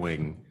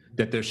arguing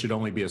that there should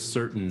only be a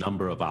certain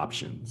number of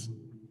options,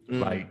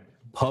 right?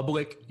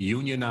 Public,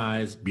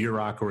 unionized,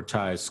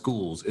 bureaucratized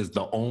schools is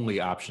the only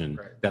option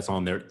that's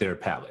on their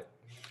palette.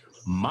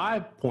 my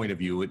point of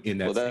view in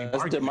that Well, same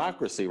that's argument,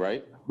 democracy,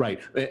 right? right?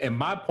 And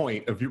my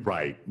point of view,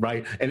 right.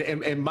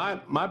 And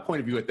my point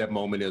of view at that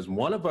moment is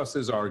one of us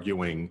is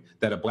arguing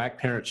that a black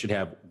parent should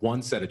have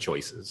one set of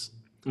choices.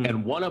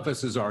 And one of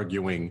us is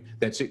arguing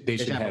that they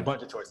should have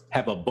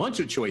a bunch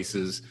of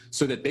choices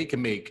so that they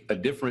can make a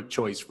different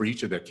choice for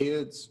each of their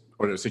kids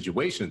or their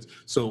situations.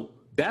 So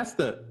that's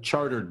the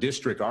charter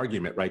district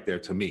argument right there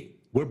to me.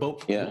 We're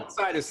both, one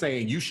side is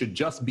saying you should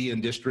just be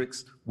in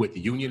districts with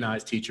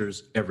unionized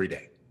teachers every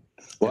day.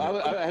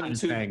 Well, I had two.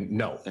 Saying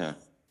no. Yeah.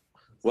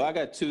 Well, I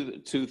got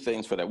two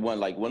things for that.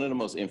 One, like one of the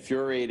most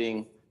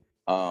infuriating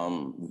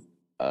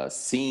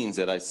scenes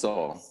that I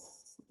saw,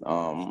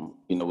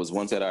 was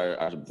once at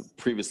our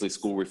previously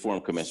school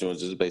reform commission,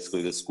 which is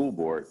basically the school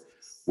board,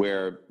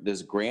 where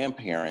this black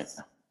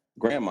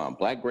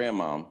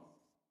grandmom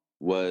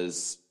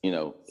was,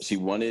 she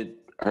wanted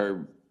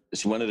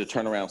to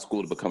turn around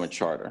school to become a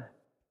charter.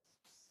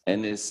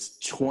 And this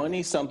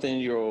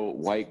 20-something-year-old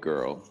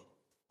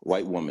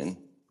white woman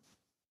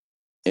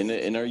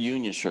in her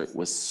union shirt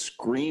was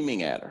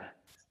screaming at her.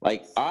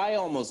 Like, I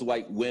almost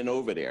went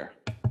over there,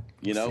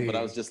 but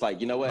I was just like,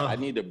 you know what? I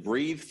need to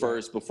breathe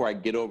first before I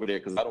get over there,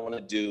 because I don't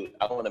want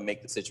to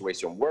make the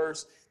situation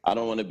worse. I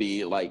don't want to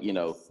be like,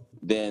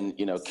 then,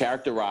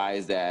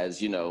 characterized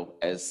as,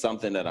 as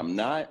something that I'm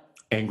not.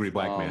 Angry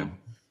black man.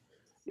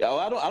 Yeah,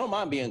 I don't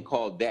mind being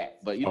called that,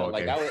 but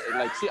okay.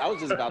 I was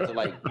just about to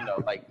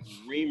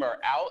ream her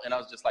out, and I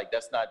was just like,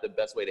 that's not the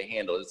best way to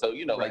handle it. So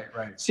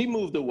she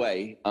moved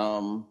away,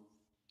 and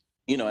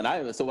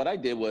so what I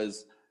did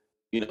was,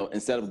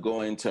 instead of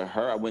going to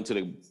her, I went to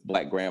the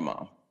black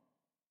grandma,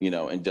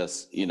 and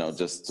just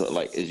to,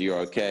 like, is you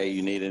okay?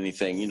 You need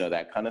anything?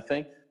 That kind of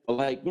thing.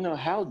 But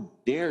how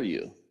dare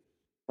you?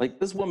 Like,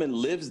 this woman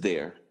lives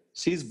there.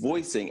 She's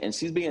voicing, and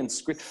she's being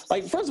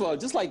like, first of all,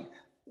 just like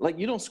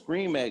you don't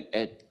scream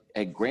at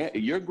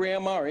your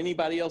grandma or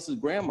anybody else's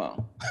grandma.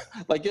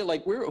 Like, you're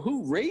like,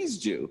 who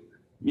raised you?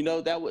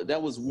 That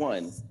was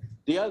one.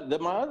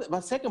 My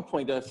second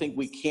point that I think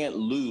we can't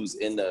lose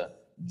in the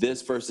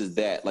this versus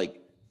that.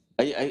 Like,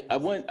 I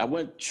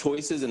want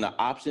choices and the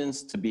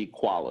options to be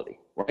quality,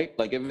 right?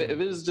 Like, if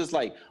it's just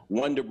like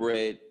Wonder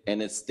Bread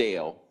and it's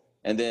stale,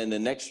 and then the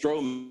next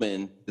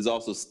Stroman is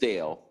also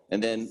stale,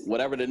 and then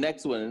whatever the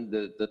next one,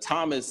 the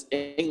Thomas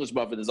English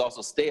muffin is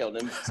also stale.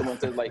 Then someone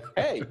says like,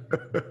 hey,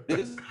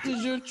 this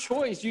is your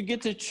choice. You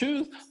get to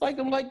choose. Like,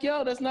 I'm like,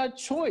 yo, that's not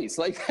choice.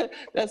 Like,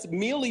 that's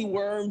mealy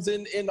worms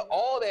in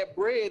all that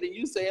bread. And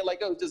you saying like,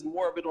 oh, just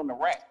more of it on the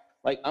rack.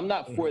 Like, I'm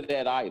not for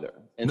that either.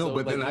 And no, so,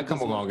 but then I come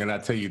along and I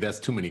tell you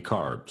that's too many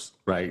carbs,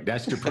 right?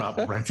 That's your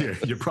problem right there.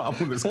 Your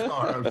problem is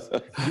carbs.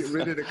 Get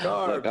rid of the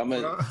carbs.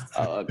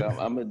 Look,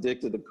 I'm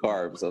addicted to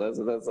carbs, so that's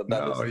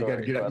another story.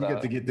 You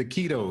got to get the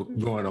keto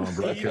going on,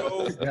 bro. That's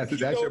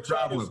your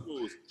problem.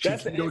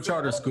 Keto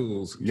charter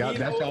schools. Yeah,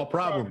 that's your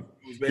problem.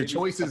 The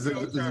choices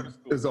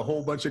is a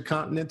whole bunch of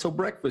continental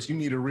breakfast. You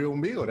need a real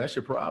meal. That's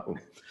your problem.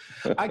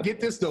 I get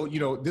this though.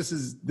 This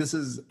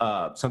is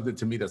something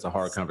to me that's a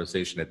hard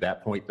conversation at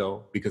that point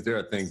though, because there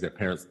are things that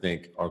parents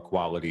think are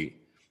quality,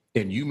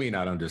 and you may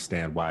not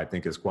understand why I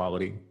think it's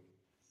quality.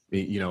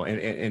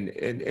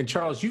 And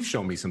Charles, you've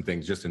shown me some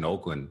things just in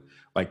Oakland,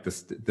 like the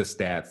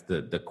stats,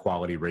 the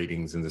quality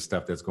ratings, and the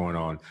stuff that's going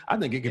on. I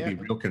think it can be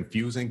real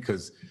confusing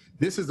because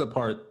this is the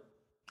part.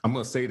 I'm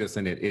going to say this,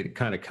 and it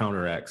kind of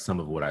counteracts some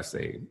of what I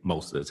say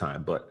most of the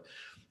time, but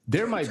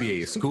there might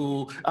be a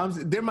school,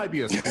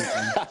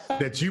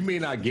 that you may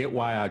not get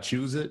why I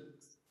choose it,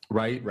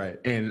 right? Right.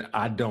 And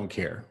I don't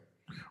care,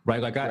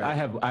 right? Like I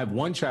have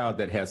one child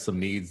that has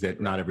some needs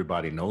that not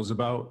everybody knows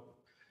about,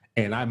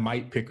 and I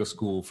might pick a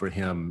school for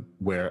him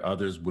where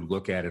others would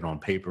look at it on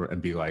paper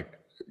and be like,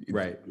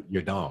 right,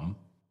 you're dumb,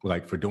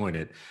 like, for doing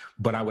it,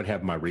 but I would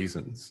have my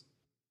reasons.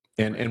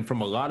 And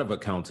from a lot of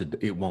accounts,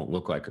 it won't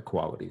look like a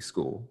quality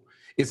school.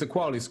 It's a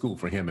quality school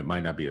for him. It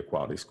might not be a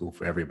quality school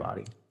for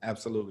everybody.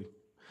 Absolutely.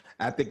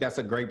 I think that's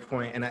a great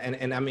point.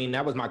 And I mean,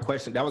 that was my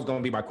question. That was going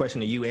to be my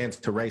question to you and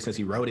to Ray, since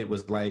he wrote it,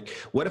 was like,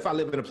 what if I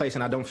live in a place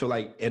and I don't feel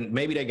like, and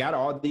maybe they got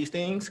all these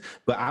things,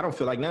 but I don't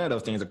feel like none of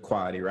those things are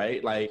quality,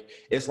 right? Like,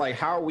 it's like,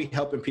 how are we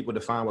helping people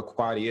define what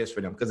quality is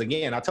for them? Because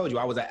again, I told you,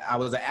 I was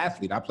an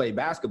athlete. I played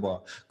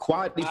basketball.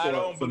 Quality. I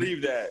don't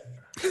believe that.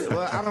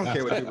 Well, I don't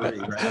care what you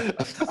believe,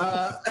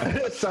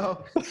 right?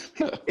 So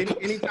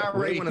anytime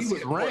Ray want to see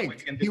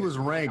he was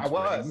ranked. I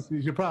was. This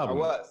is your problem.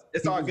 I was.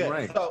 It's all good.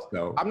 Ranked,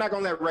 so I'm not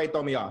gonna let Ray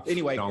throw me off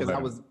anyway, because I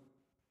was.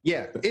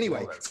 Yeah.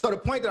 Anyway, so the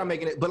point that I'm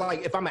making, but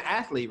like, if I'm an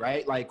athlete,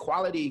 right? Like,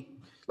 quality.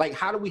 Like,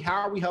 how are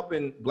we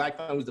helping Black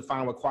families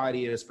define what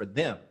quality is for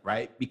them,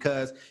 right?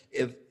 Because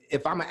if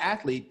I'm an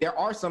athlete, there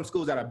are some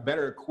schools that are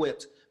better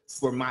equipped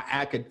for my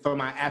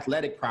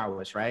athletic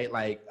prowess, right?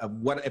 Like,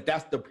 what if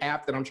that's the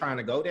path that I'm trying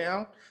to go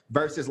down,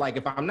 versus like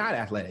if I'm not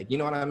athletic, you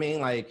know what I mean?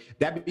 Like,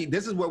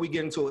 this is where we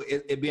get into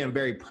it being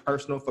very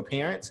personal for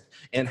parents,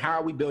 and how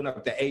are we building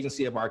up the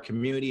agency of our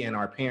community and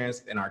our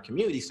parents and our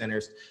community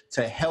centers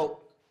to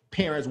help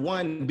parents,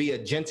 one, be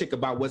agentic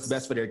about what's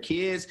best for their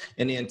kids,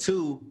 and then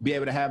two, be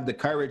able to have the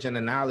courage and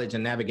the knowledge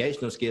and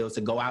navigational skills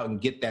to go out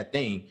and get that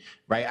thing,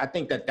 right? I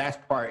think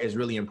that part is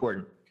really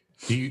important.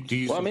 Do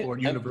you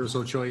support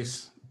universal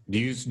choice? Do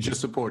you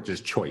just support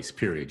just choice,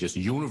 period? Just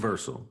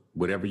universal,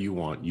 whatever you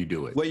want, you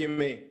do it. What do you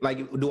mean?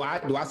 Like, do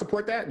I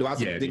support that? Do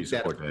you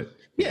support that?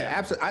 Yeah,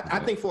 absolutely. I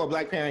think for a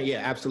Black parent, yeah,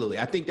 absolutely.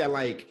 I think that,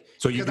 like,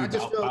 so you do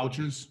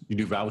vouchers? You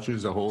do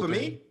vouchers the whole thing? For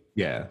me?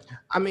 Yeah.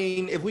 I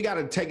mean, if we got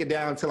to take it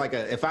down to like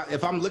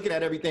if I'm looking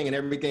at everything and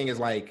everything is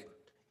like,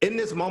 in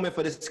this moment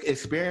for this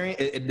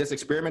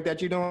experiment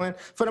that you're doing,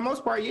 for the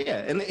most part,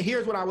 yeah. And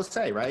here's what I would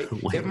say, right?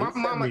 If my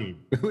mama,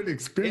 what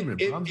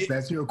experiment? I'm just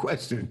asking you a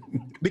question.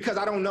 Because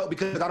I don't know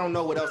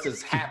what else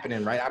is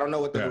happening, right? I don't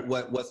know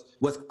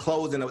what's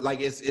closing.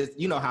 Like it's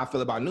you know how I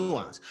feel about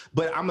nuance.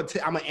 But I'm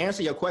gonna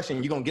answer your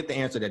question. You're gonna get the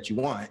answer that you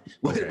want.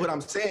 What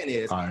I'm saying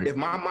is, if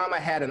my mama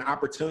had an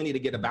opportunity to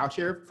get a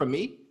voucher for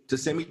me to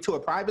send me to a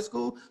private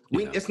school,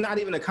 it's not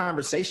even a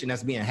conversation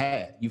that's being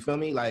had. You feel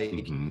me?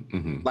 Like,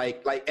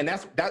 like, and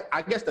that.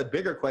 I guess the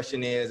bigger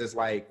question is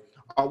like,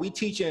 are we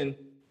teaching?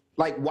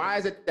 Like, why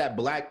is it that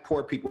Black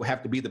poor people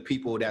have to be the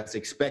people that's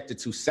expected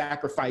to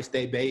sacrifice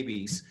their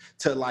babies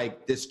to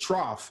like this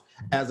trough,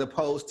 as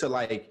opposed to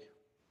like,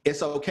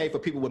 it's okay for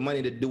people with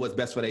money to do what's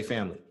best for their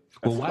family?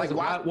 Well, why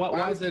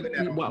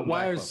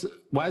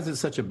is it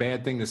such a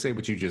bad thing to say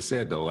what you just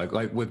said though?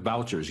 Like with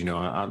vouchers, you know,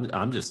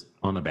 I'm just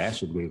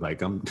unabashedly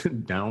like I'm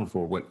down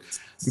for what,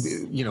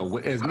 you know,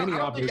 as many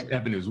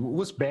avenues.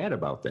 What's bad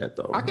about that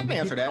though? I can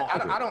answer that.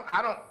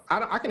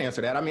 I can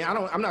answer that. I mean,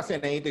 I'm not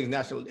saying anything's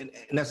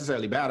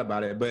necessarily bad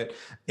about it, but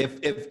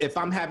if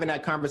I'm having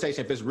that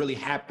conversation, if it's really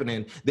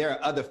happening, there are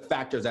other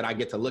factors that I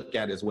get to look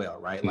at as well,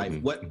 right? Like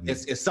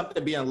is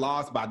something being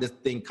lost by this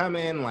thing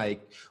coming?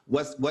 Like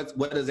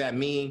what does that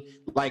mean?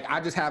 Like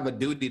I just have a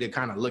duty to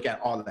kind of look at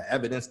all of the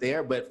evidence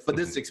there. But for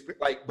this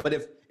experience, but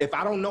if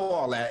I don't know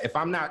all that, if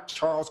I'm not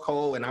Charles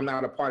Cole and I'm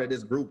not a part of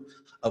this group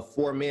of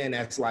 4 men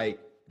that's like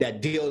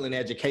that deal in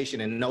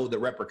education and know the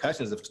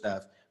repercussions of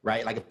stuff,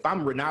 right? Like if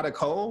I'm Renata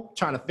Cole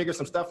trying to figure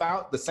some stuff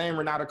out, the same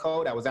Renata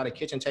Cole that was at a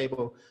kitchen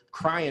table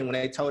crying when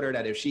they told her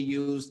that if she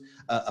used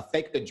a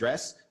fake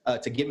address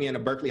to get me into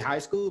Berkeley High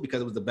School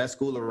because it was the best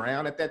school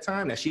around at that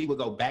time, that she would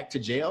go back to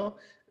jail.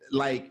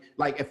 Like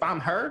if I'm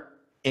her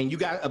and you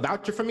got a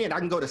voucher for me and I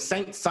can go to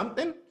Saint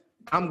something,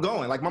 I'm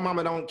going. Like my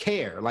mama don't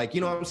care. Like,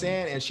 you know what I'm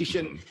saying? And she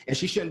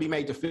shouldn't be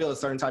made to feel a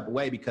certain type of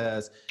way,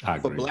 because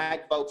for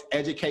Black folks,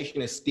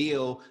 education is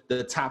still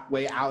the top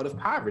way out of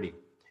poverty.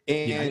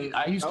 And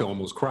I used to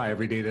almost cry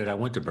every day that I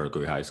went to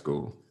Berkeley High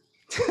School.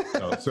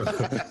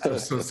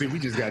 So see, we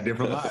just got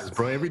different lives,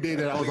 bro. Every day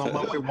that I was on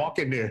my way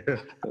walking there,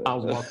 I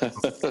was walking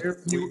from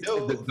Fairview,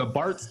 the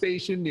BART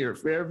station near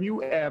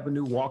Fairview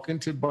Avenue, walking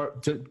to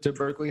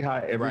Berkeley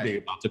High every day,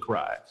 about to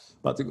cry,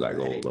 about to be like,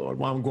 oh Lord,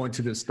 why I'm going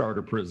to this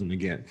starter prison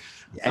again.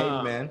 Hey,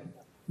 man.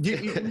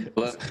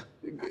 Well,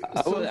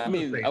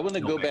 I want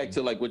to go back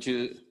to like what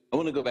you. I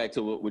want to go back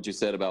to what you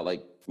said about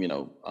like, you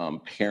know,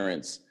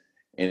 parents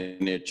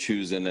and they're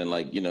choosing, and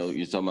like, you know,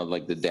 you're talking about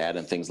like the data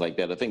and things like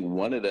that. I think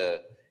one of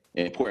the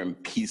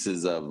important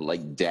pieces of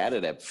like data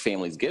that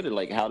families get are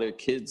like how their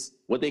kids,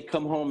 what they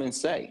come home and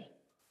say,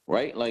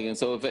 right? Like, and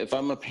so if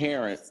I'm a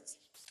parent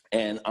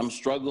and I'm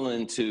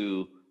struggling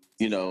to,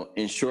 you know,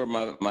 ensure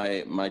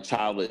my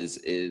child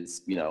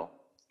is, you know,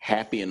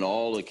 happy in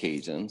all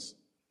occasions,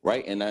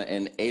 right? And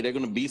they're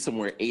going to be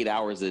somewhere 8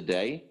 hours a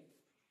day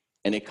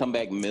and they come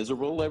back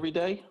miserable every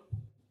day.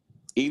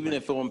 Even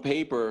if on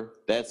paper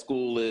that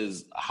school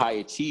is high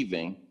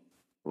achieving,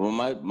 well,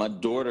 my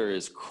daughter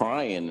is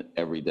crying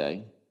every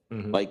day.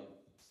 Like,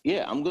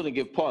 yeah, I'm going to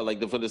give pause.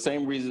 Like for the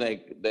same reason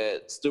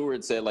that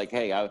Stuart said, like,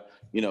 hey, I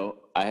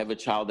have a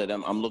child that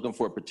I'm looking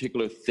for a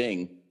particular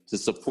thing to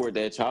support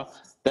that child.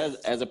 That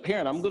as a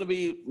parent, I'm going to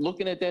be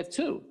looking at that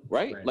too,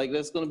 right? Like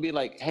that's going to be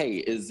like, hey,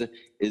 is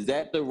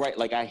that the right?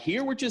 Like I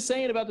hear what you're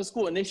saying about the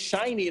school and it's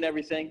shiny and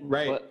everything,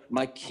 right? But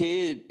my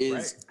kid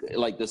is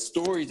like the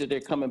stories that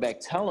they're coming back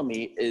telling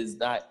me is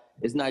not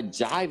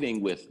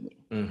jiving with me.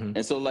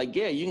 And so like,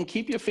 yeah, you can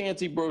keep your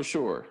fancy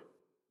brochure,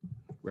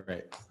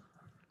 right.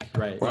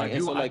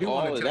 And so like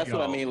all that's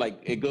what I mean. Like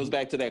it goes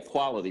back to that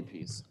quality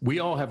piece. We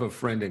all have a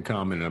friend in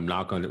common. And I'm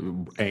not going to,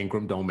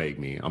 Ankrum, don't make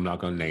me. I'm not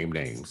going to name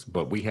names,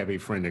 but we have a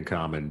friend in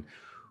common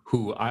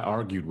who I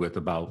argued with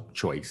about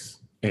choice.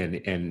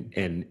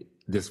 And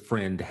this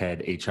friend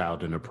had a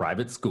child in a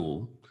private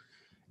school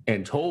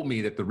and told me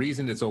that the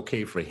reason it's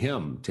okay for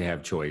him to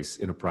have choice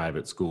in a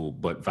private school,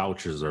 but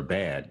vouchers are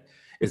bad,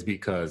 is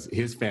because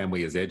his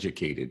family is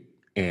educated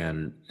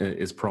and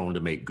is prone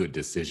to make good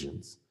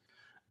decisions.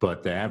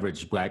 But the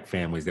average Black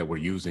families that were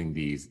using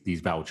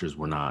these vouchers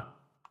were not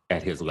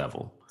at his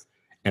level.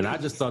 And I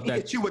just thought that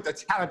hit you with the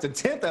talented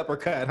 10th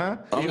uppercut, huh?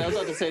 I was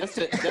about to say that's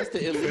the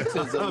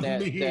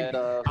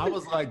elitism I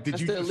was like, did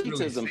you just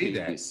really say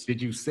that?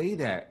 Did you say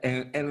that?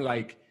 And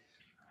like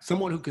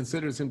someone who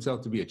considers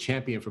himself to be a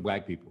champion for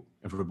Black people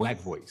and for the Black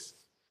voice.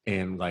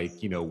 And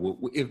like, you know,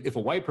 if a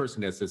white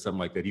person had said something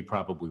like that, he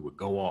probably would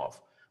go off.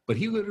 But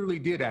he literally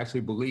did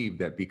actually believe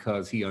that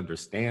because he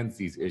understands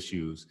these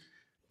issues,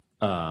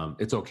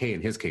 it's okay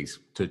in his case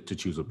to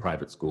choose a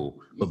private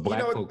school. But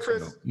black folks,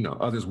 Chris,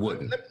 others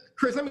wouldn't.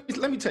 Chris,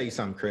 let me tell you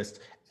something, Chris.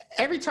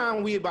 Every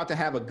time we about to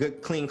have a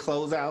good, clean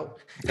closeout,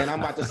 and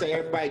I'm about to say,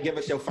 everybody give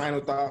us your final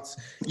thoughts,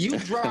 you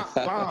drop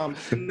bombs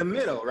in the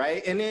middle,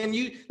 right? And then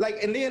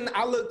and then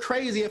I look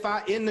crazy if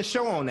I end the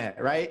show on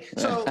that, right?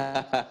 So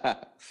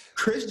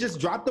Chris just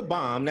dropped the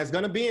bomb that's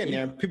going to be in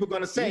there. People are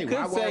going to say,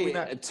 why are we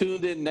not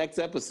tuned in next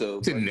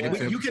episode?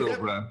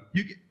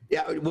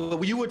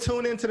 Well, you would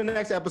tune into the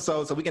next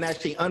episode so we can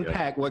actually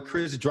unpack what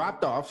Chris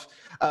dropped off.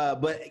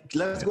 But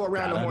let's go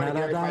around the horn and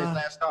get everybody's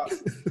last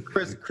thoughts.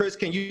 Chris,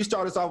 can you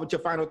start us off with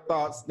your final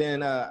thoughts?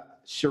 Then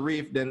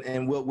Sharif,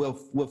 and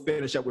we'll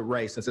finish up with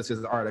Ray since this is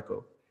an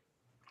article.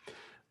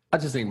 I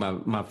just think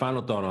my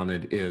final thought on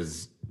it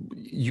is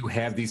you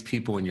have these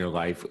people in your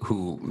life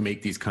who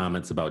make these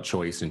comments about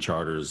choice and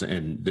charters.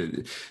 And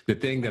the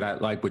thing that I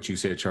like what you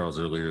said, Charles,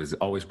 earlier is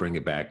always bring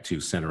it back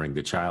to centering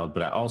the child.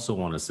 But I also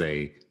want to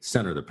say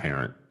center the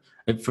parent.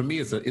 And for me,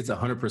 it's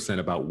 100%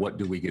 about what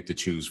do we get to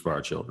choose for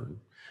our children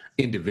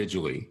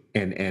individually,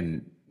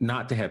 and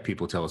not to have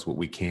people tell us what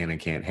we can and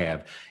can't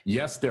have.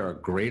 Yes, there are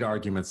great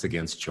arguments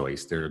against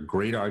choice. There are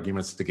great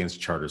arguments against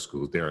charter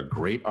schools. There are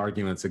great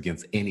arguments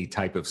against any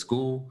type of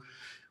school.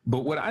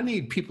 But what I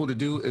need people to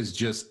do is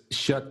just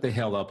shut the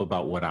hell up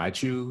about what I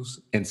choose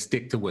and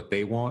stick to what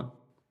they want.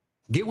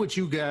 Get what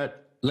you got.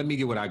 Let me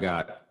get what I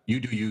got.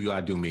 You do you,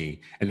 I do me.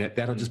 And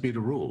that'll just be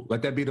the rule.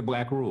 Let that be the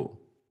black rule.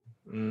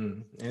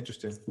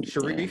 Interesting.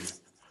 Sharif?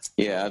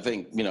 Yeah, I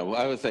think,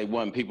 I would say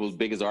people's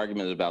biggest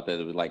argument about that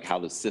is like how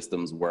the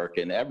systems work,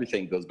 and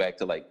everything goes back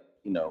to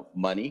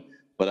money.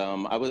 But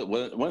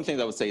one of the things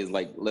I would say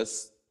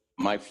is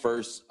my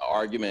first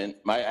argument,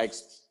 I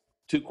asked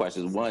two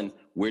questions. One,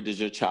 where does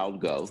your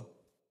child go?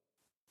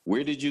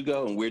 Where did you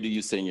go and where do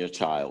you send your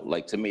child?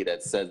 To me,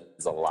 that says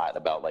a lot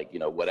about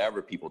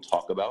whatever people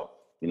talk about,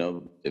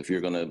 if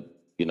you're going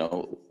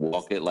to,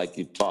 walk it like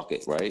you talk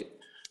it, right?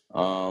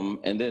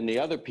 And then the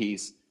other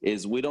piece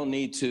is we don't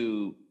need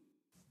to,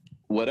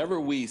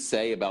 whatever we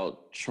say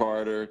about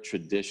charter,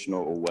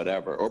 traditional, or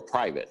whatever, or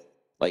private,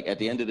 at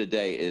the end of the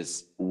day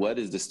is what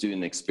is the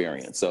student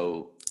experience?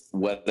 So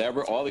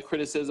whatever, all the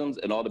criticisms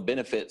and all the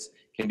benefits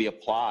can be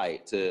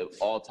applied to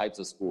all types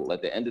of school.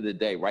 At the end of the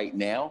day, right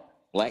now,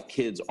 black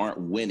kids aren't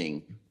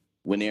winning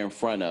when they're in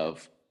front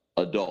of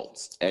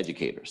adults,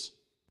 educators.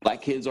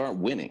 Black kids aren't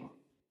winning.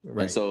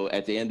 Right. And so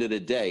at the end of the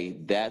day,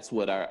 that's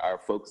what our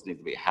focus needs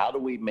to be. How do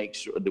we make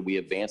sure that we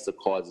advance the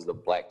causes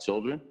of black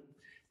children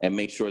and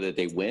make sure that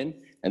they win?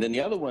 And then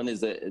the other one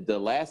is the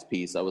last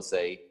piece I would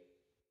say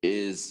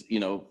is,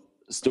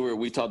 Stuart,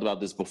 we talked about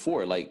this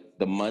before,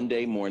 the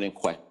Monday morning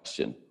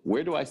question.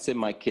 Where do I send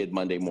my kid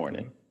Monday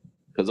morning?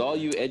 Because all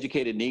you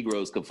educated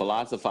Negroes can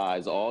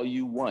philosophize all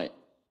you want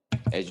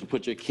as you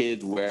put your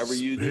kids wherever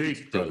you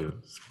do.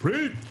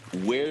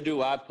 Where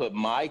do I put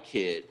my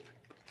kid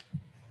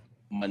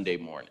Monday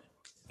morning?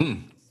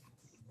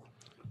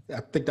 I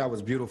think that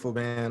was beautiful,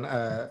 man.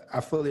 I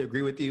fully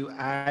agree with you.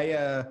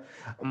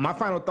 My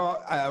final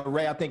thought,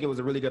 Ray, I think it was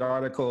a really good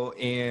article,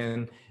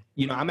 and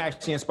I'm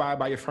actually inspired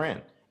by your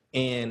friend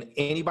and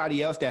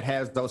anybody else that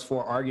has those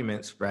four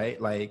arguments, right?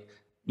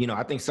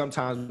 I think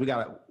sometimes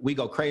we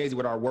go crazy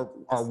with our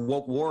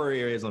woke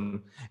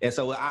warriorism. And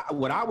so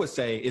what I would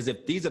say is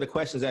if these are the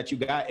questions that you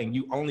got and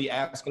you only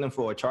asking them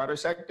for a charter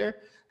sector,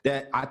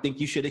 that I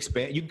think you should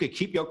expand. You could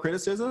keep your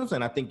criticisms,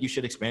 and I think you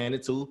should expand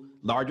it to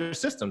larger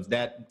systems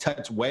that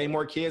touch way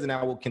more kids, and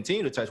that will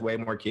continue to touch way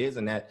more kids.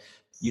 And that,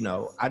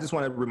 I just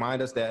want to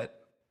remind us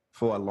that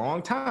for a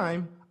long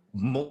time,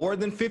 more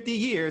than 50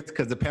 years,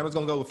 because the panel's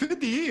going to go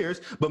 50 years,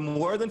 but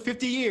more than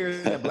 50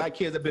 years that black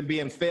kids have been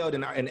being failed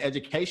in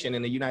education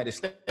in the United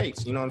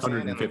States. You know what I'm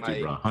saying?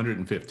 150, bro.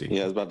 150.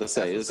 Yeah, I was about to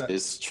say,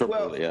 it's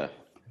triple, yeah.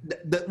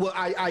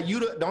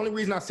 The only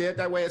reason I say it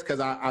that way is because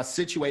I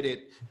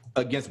situated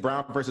against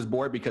Brown versus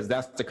Board, because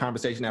that's the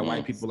conversation that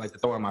white people like to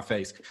throw in my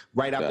face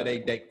right after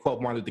they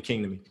quote Martin Luther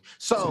King to me.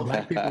 So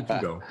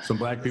some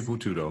black people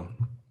too, though.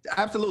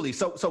 Absolutely.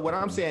 So what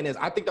I'm saying is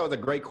I think that was a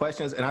great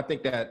questions, and I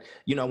think that,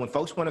 when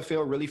folks want to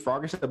feel really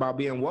froggish about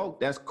being woke,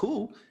 that's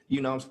cool.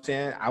 You know what I'm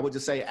saying? I would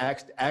just say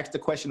ask the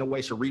question the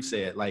way Sharif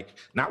said,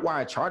 not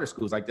why are charter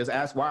schools like this,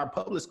 ask why are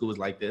public schools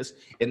like this,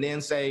 and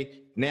then say,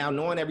 now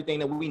knowing everything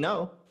that we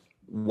know,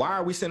 why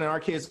are we sending our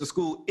kids to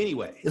school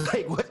anyway?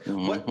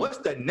 What's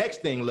the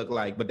next thing look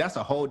like? But that's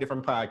a whole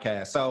different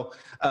podcast. So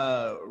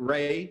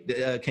Ray,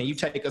 can you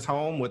take us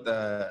home with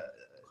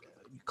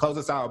close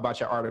us out about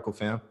your article,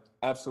 fam?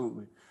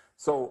 Absolutely.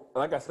 So,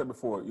 like I said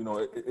before,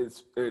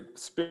 it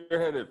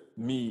spearheaded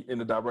me in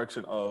the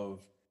direction of,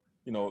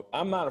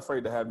 I'm not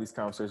afraid to have these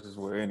conversations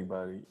with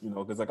anybody,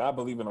 because I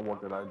believe in the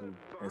work that I do.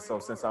 And so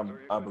since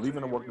I believe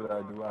in the work that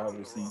I do, I have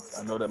receipts.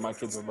 I know that my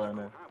kids are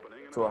learning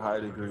to a high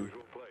degree.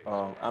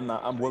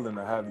 I'm willing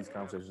to have these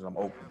conversations. I'm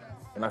open.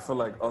 And I feel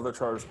like other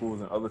charter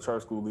schools and other charter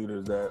school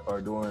leaders that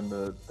are doing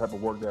the type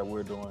of work that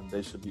we're doing,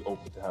 they should be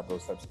open to have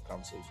those types of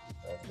conversations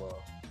as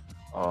well.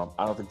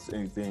 I don't think there's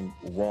anything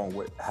wrong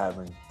with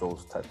having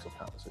those types of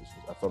conversations.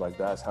 I feel like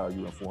that's how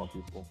you inform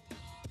people.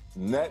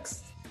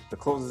 Next, to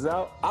close this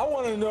out, I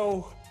want to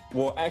know.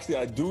 Well, actually,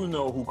 I do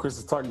know who Chris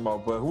is talking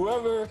about, but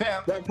whoever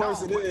that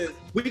person is,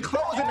 we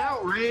closing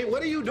out, Ray.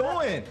 What are you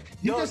doing?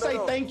 You just say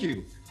thank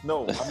you.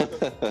 No,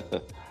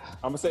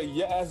 I'm gonna say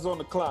your ass is on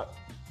the clock.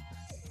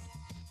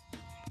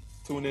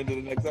 Tune into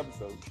the next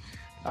episode.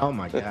 Oh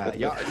my God,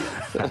 y'all!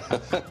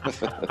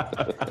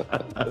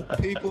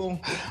 People,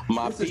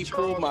 my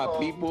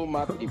people.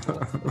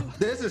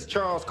 This is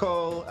Charles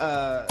Cole.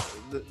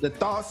 The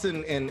thoughts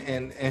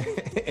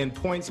and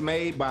points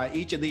made by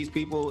each of these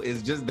people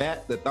is just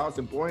that, the thoughts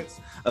and points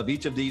of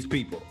each of these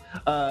people.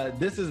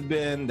 This has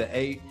been the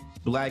 8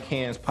 Black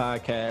Hands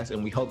podcast,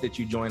 and we hope that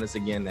you join us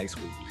again next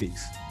week.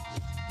 Peace.